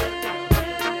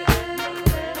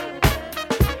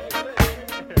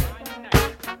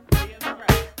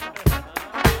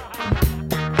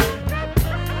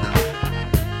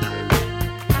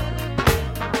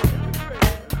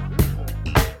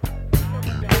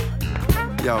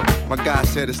 Yo, my guy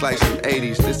said it's like some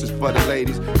 80s. This is for the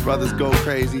ladies. Brothers go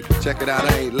crazy. Check it out,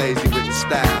 I ain't lazy with the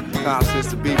style. Constance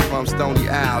to be from Stony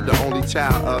Isle, the only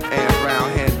child of Ann Brown,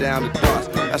 hand down the cross.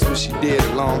 That's what she did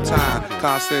a long time.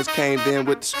 Constance came then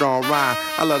with the strong rhyme.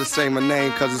 I love to say my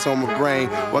name cause it's on my brain.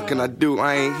 What can I do?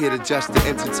 I ain't here to just to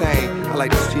entertain. I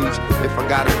like to teach if I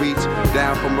gotta reach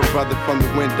down from a brother from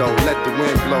the window. Let the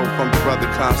wind blow from the brother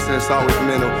Constance, always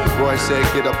mental. Roy said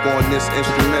get up on this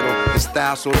instrumental. The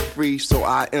style so free, so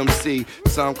I MC MC.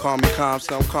 Some call me Calm,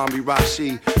 some call me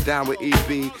Rashi. Down with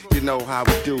EB, you know how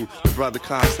we do. The brother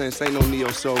Common Sense ain't no neo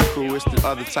soul crew, it's the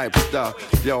other type of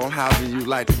stuff. Yo, I'm housing you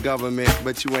like the government,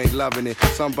 but you ain't loving it.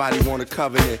 Somebody want a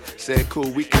covenant, said cool,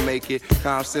 we can make it.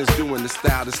 Common Sense doing the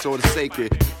style that's sort of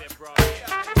sacred.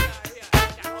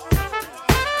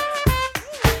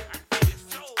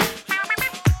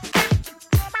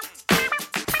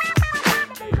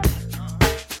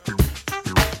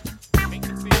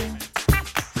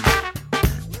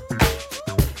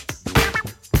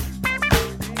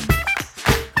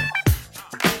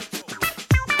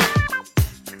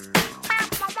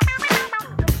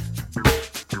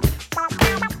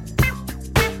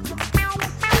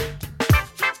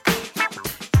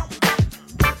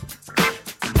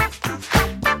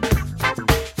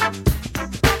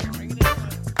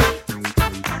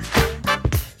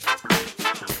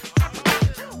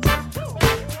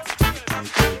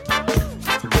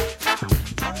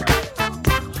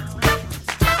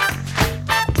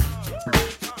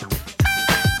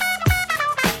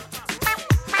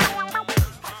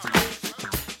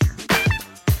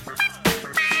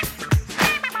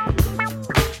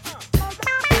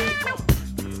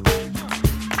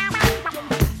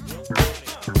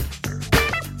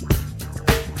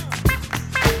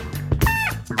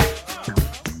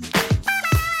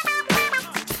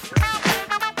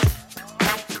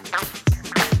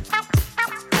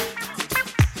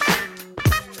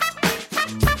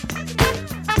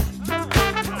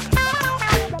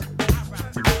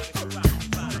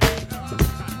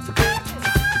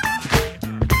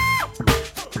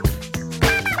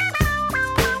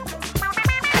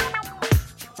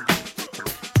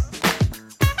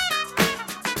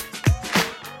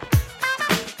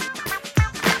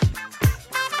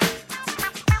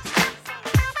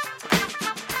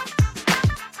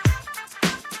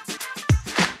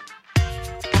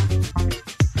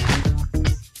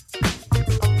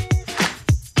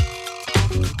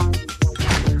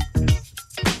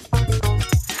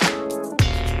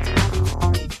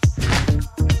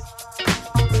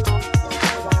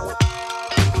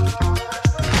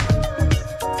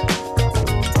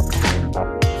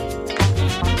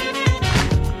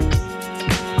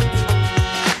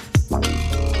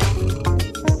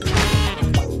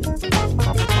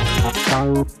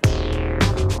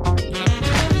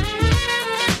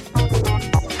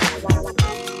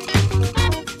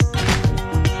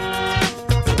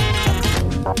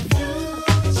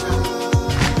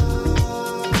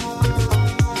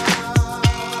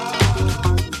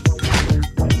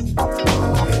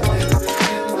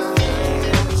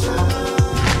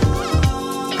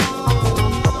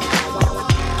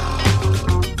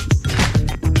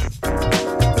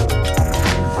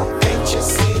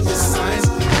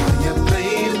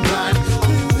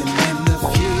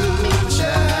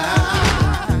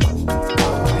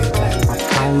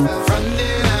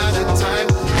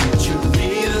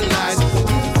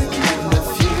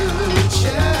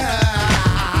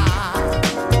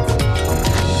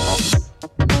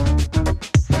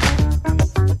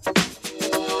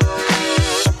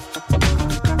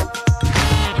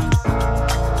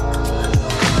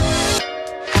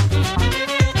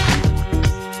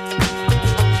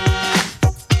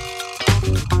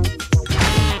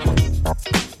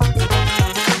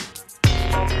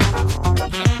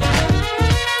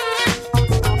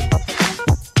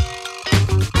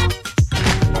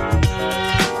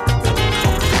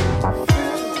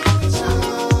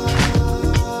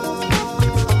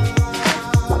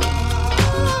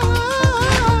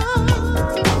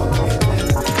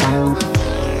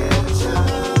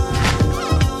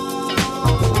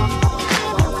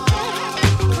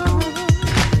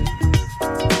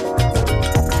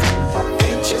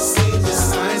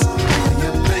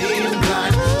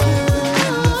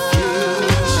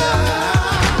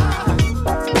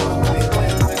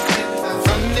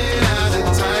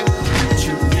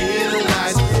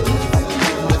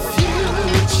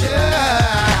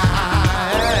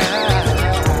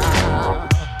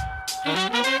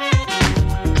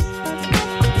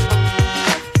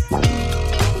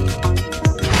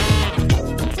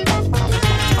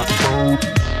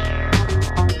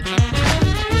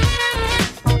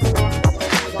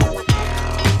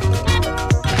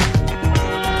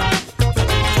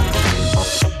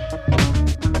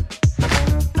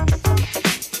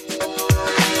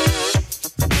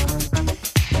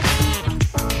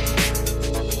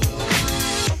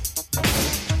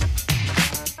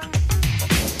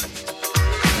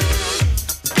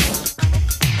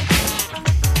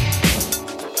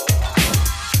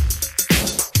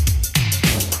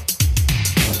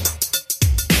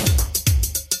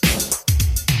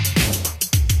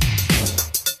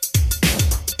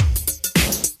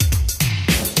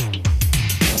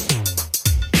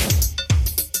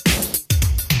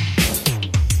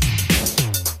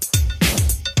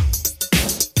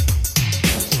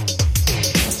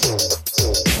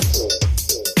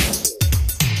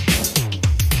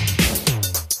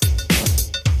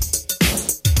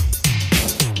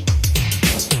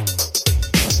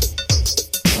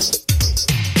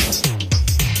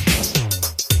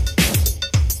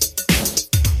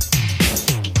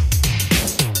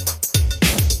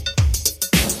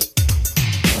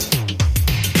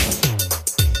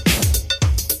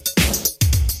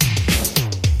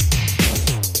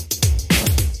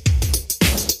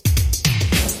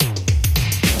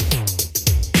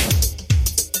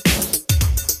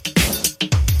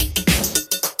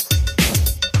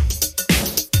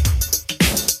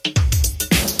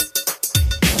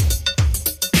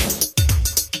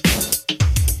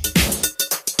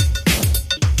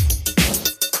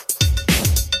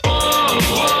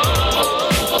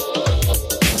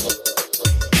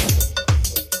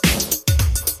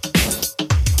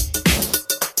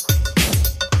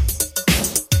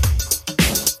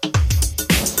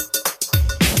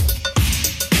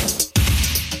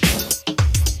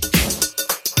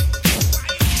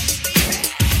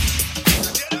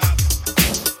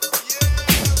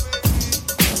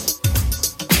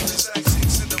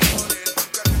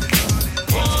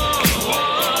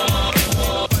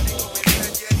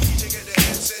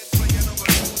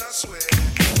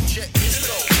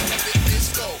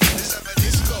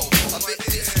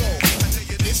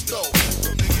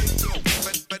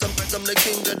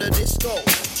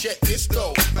 Check this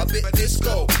though, a bit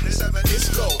disco. Let's have a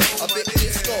disco, a bit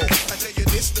disco. I tell you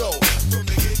this though, from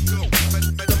the get-go.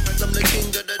 I'm the king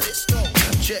of the disco.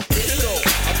 Check this though,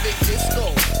 a bit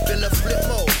disco. Feel a flip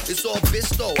mode, it's all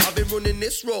bisto. I've been running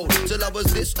this road till I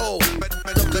was this old.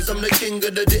 Cause I'm the king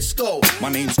of the disco. My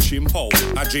name's Chimpo,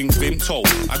 I drink Vimto.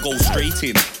 I go straight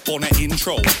in, on an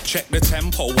intro. Check the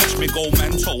tempo, watch me go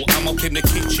mental. I'm up in the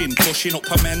kitchen, pushing up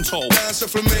pimento. Dance a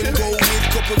flamenco with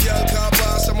couple y'all car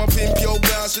bars. I'm a pimp your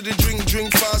glass with the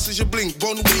drink fast as you blink.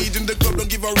 Bun weed in the club, don't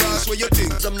give a ras what you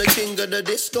think. I'm the king of the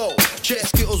disco. Check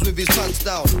Skittles with his pants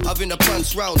down, having a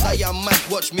pants round. I am mad,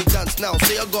 watch me dance now.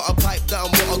 Say I got a pipe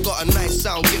down, but I got a nice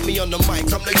sound. Get me on the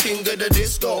mic, I'm the king of the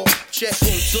disco. Check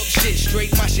Pumps up shit,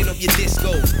 straight mashing up your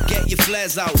disco. Get your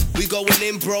flares out, we going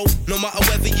in, bro. No matter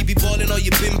whether you be ballin' or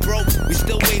you been broke, we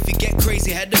still wave, you get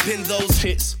crazy, had to pin those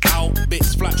hits out,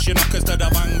 bits flash your knockers to the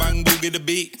bang bang boogie the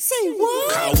beat. Say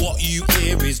what? Cause what you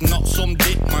hear is not some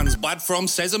dick man's bad from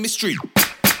Sesame Street.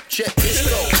 Check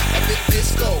disco, a bit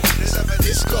disco. Let's have a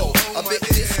disco, a bit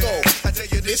disco. I tell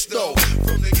you this though,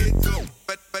 from the get-go.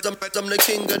 I'm the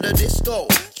king of the disco.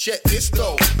 Check this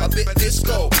though, a bit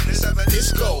disco. Let's have a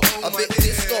disco, a bit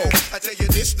disco. I tell you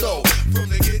this though, from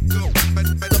the get-go.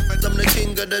 I'm the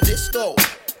king of the disco.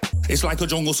 It's like a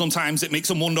jungle sometimes, it makes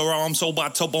them wonder how I'm so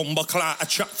bad to bomber, clat a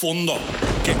chat thunder.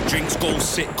 Get drinks, go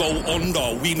sit, go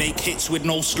under. We make hits with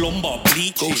no slumber,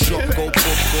 bleach. Go shop, go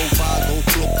pub, go bar, go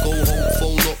club, go home,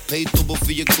 phone up, pay double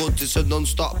for your goods. It's a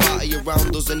non-stop party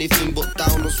around us, anything but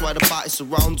down. That's why the party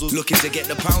surrounds us. Looking to get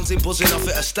the pounds in, buzzing off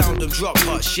it, astound them, drop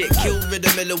hot shit. Kill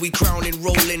rhythm, miller, we crowning,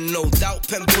 rolling, no doubt.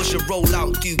 Pen push a roll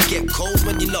out, do you get cold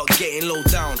when you're not getting low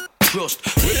down? Trust.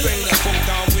 We bring the funk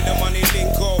down with the money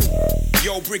lingo.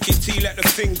 Yo, Bricky T, let the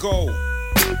thing go.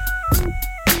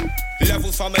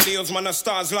 Level familiars, man, the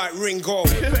stars like Ringo.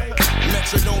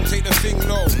 Metronome, take the thing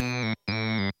low.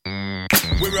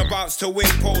 We're about to win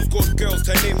pose, good girls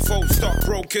to nympho,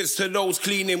 stockbrokers to those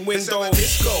cleaning windows. Let's have a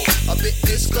disco, a bit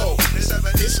disco. Let's have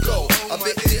a disco, a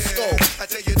bit disco. I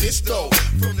tell you this though,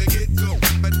 from the get-go.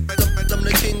 I'm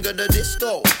the king of the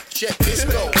disco. Check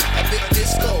disco, a bit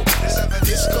disco. Let's have a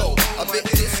disco, a bit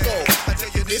disco. I tell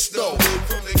you this though,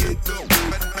 from the get-go.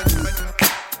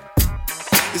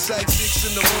 It's like 6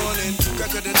 in the morning,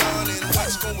 crack of the dawning.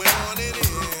 What's going on in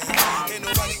here? Ain't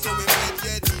nobody going red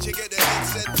yet. DJ get the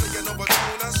headset, playing over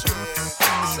tune, I swear.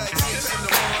 It's like 6 in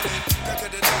the morning, crack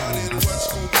of the dawning. What's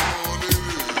going on in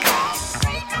here?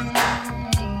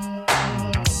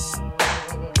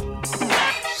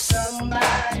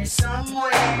 Somebody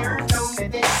somewhere told me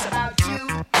this about you.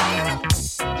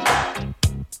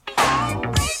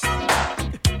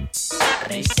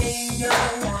 They say you're a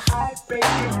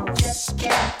heartbreaker, you just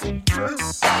can't be true.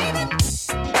 I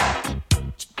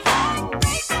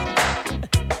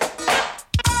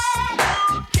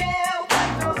don't care what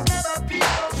those other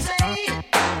people say.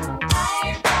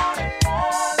 I'm gonna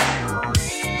love you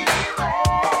anyway.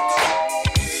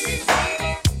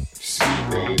 See,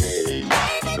 baby,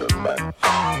 the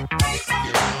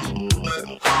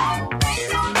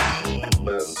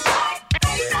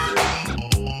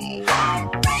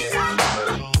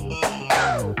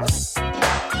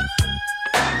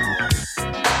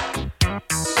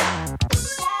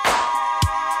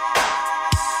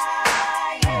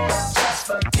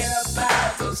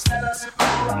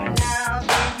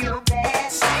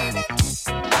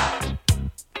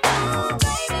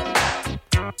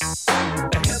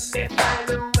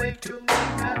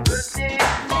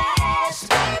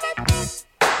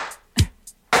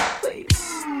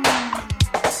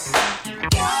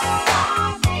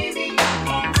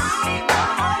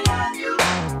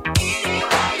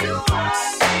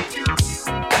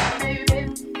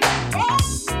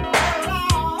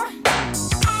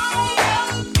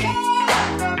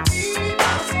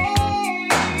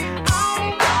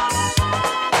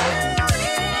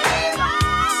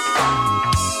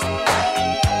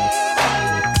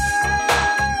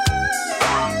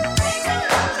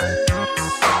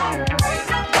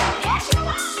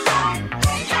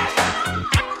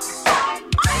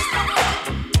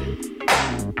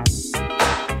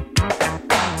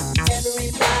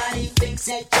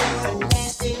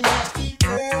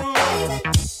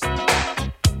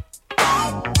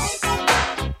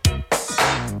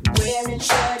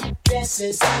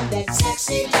dresses and that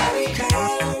sexy Jerry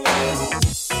curl.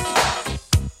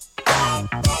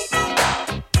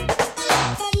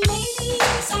 The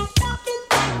ladies are talking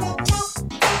and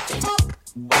they talk.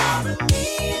 While the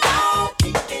men are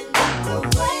picking up the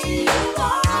way you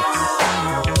are.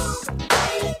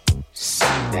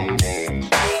 See, baby.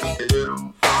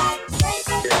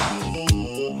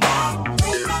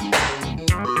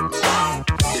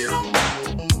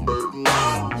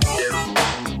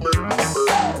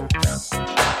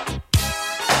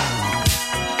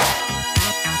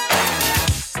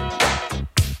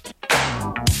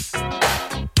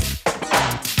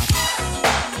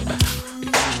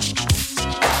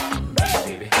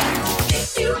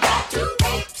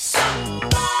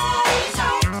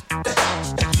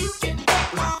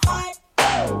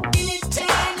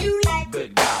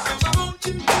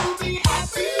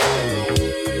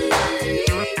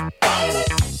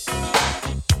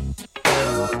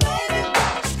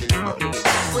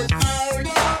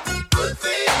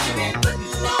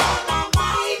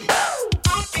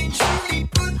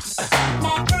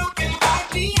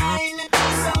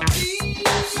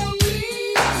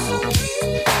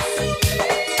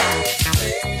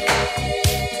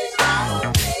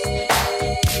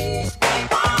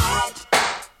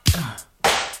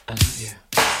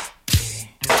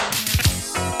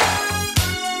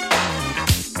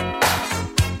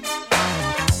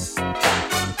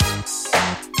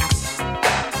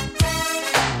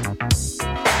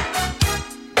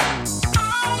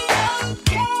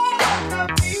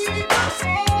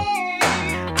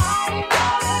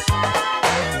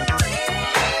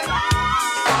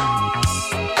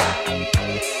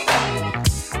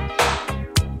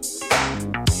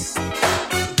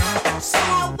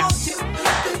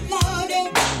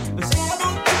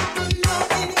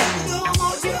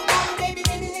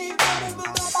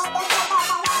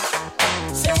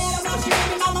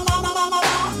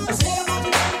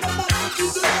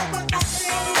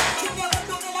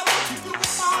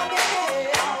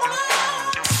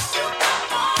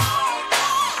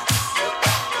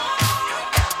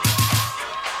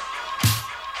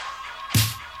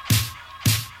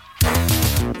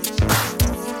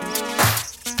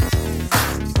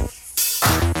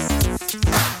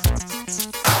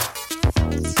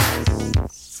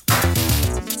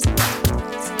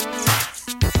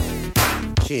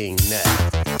 King Nut.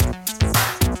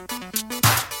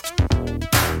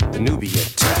 The Nubian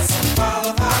touch.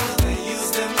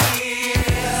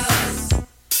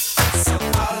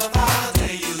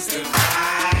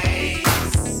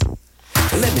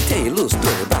 Let me tell you a little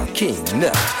story about King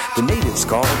Nut. The natives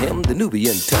called him the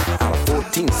Nubian Tut. Out of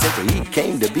 14th century he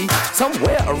came to be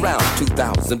somewhere around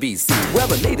 2000 BC. Well,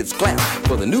 the natives clap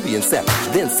for the Nubian sap,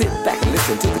 then sit back and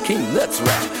listen to the King Nut's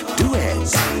rap.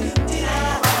 Duets.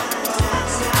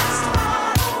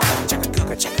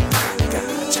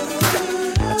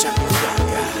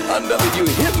 Under you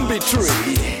hidden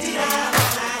tree.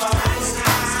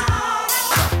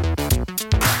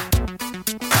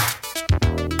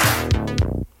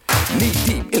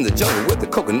 In the jungle where the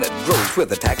coconut grows, where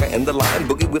the tiger and the lion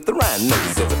boogie with the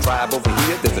rhinos. There's a tribe over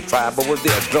here, there's a tribe over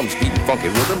there. Drums beating funky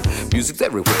rhythm, music's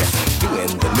everywhere.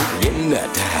 Doing the Nubian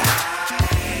Nut.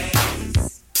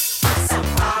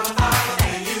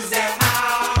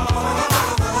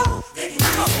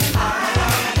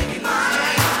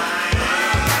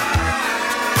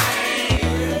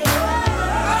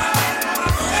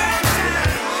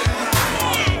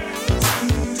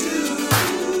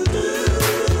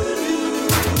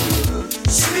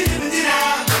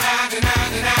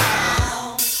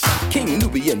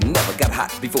 Never got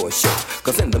hot before a show,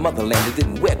 cause in the motherland he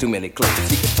didn't wear too many clothes.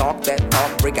 He could talk that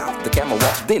talk, break out the camel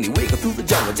walk, then he wiggle through the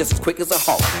jungle just as quick as a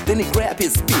hawk. Then he grab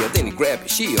his spear, then he grab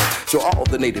his shield, show all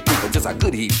the native people just how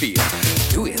good he feel.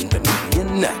 Doing the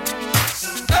Nubian Nut.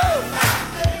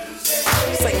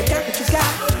 Say, got what you got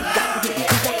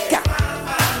what you got.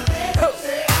 Oh.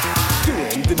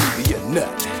 Doing the Nubian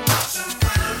Nut.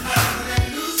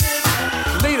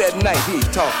 Late at night he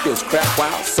talked this crap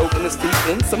while soaking his feet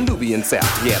in some Nubian sap.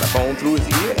 He had a bone through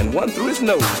his ear and one through his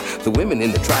nose. The women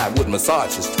in the tribe would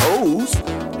massage his toes.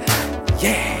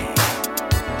 Yeah.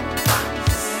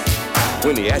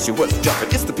 When he asked you what's jumping,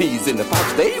 it's the peas in the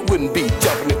pouch. They wouldn't be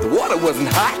jumping if the water wasn't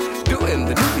hot. Doing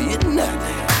the Nubian Nut.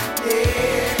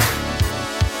 Yeah.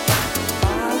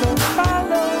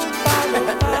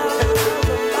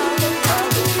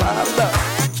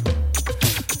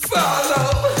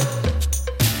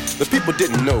 The people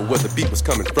didn't know where the beat was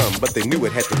coming from, but they knew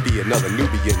it had to be another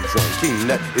Nubian drum. King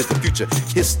Nut is the future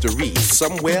history.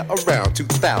 Somewhere around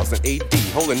 2000 AD,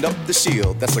 holding up the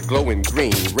shield that's a glowing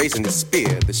green, raising his spear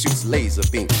that shoots laser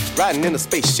beam, riding in a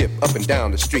spaceship up and down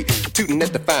the street, tooting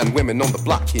at the fine women on the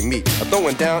block he meet,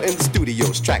 throwing down in the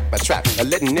studios track by track,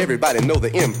 letting everybody know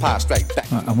the empire strike back.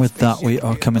 Right, and with that we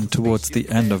are coming towards the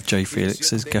end of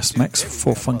J-Felix's guest mix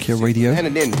for Funkier Radio.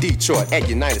 And in Detroit at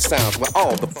United Sounds where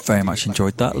all the... Very much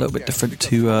enjoyed that. A little bit different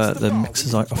to the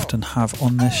mixes I often have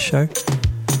on this show,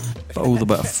 but all the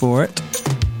better for it.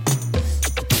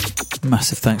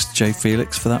 Massive thanks to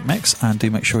J-Felix for that mix, and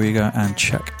do make sure you go and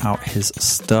check out his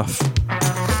stuff,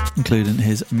 including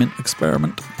his Mint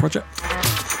Experiment project.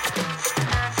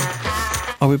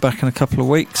 I'll be back in a couple of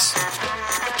weeks.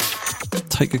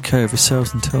 Take good care of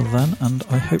yourselves until then, and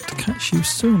I hope to catch you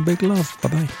soon. Big love. Bye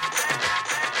bye.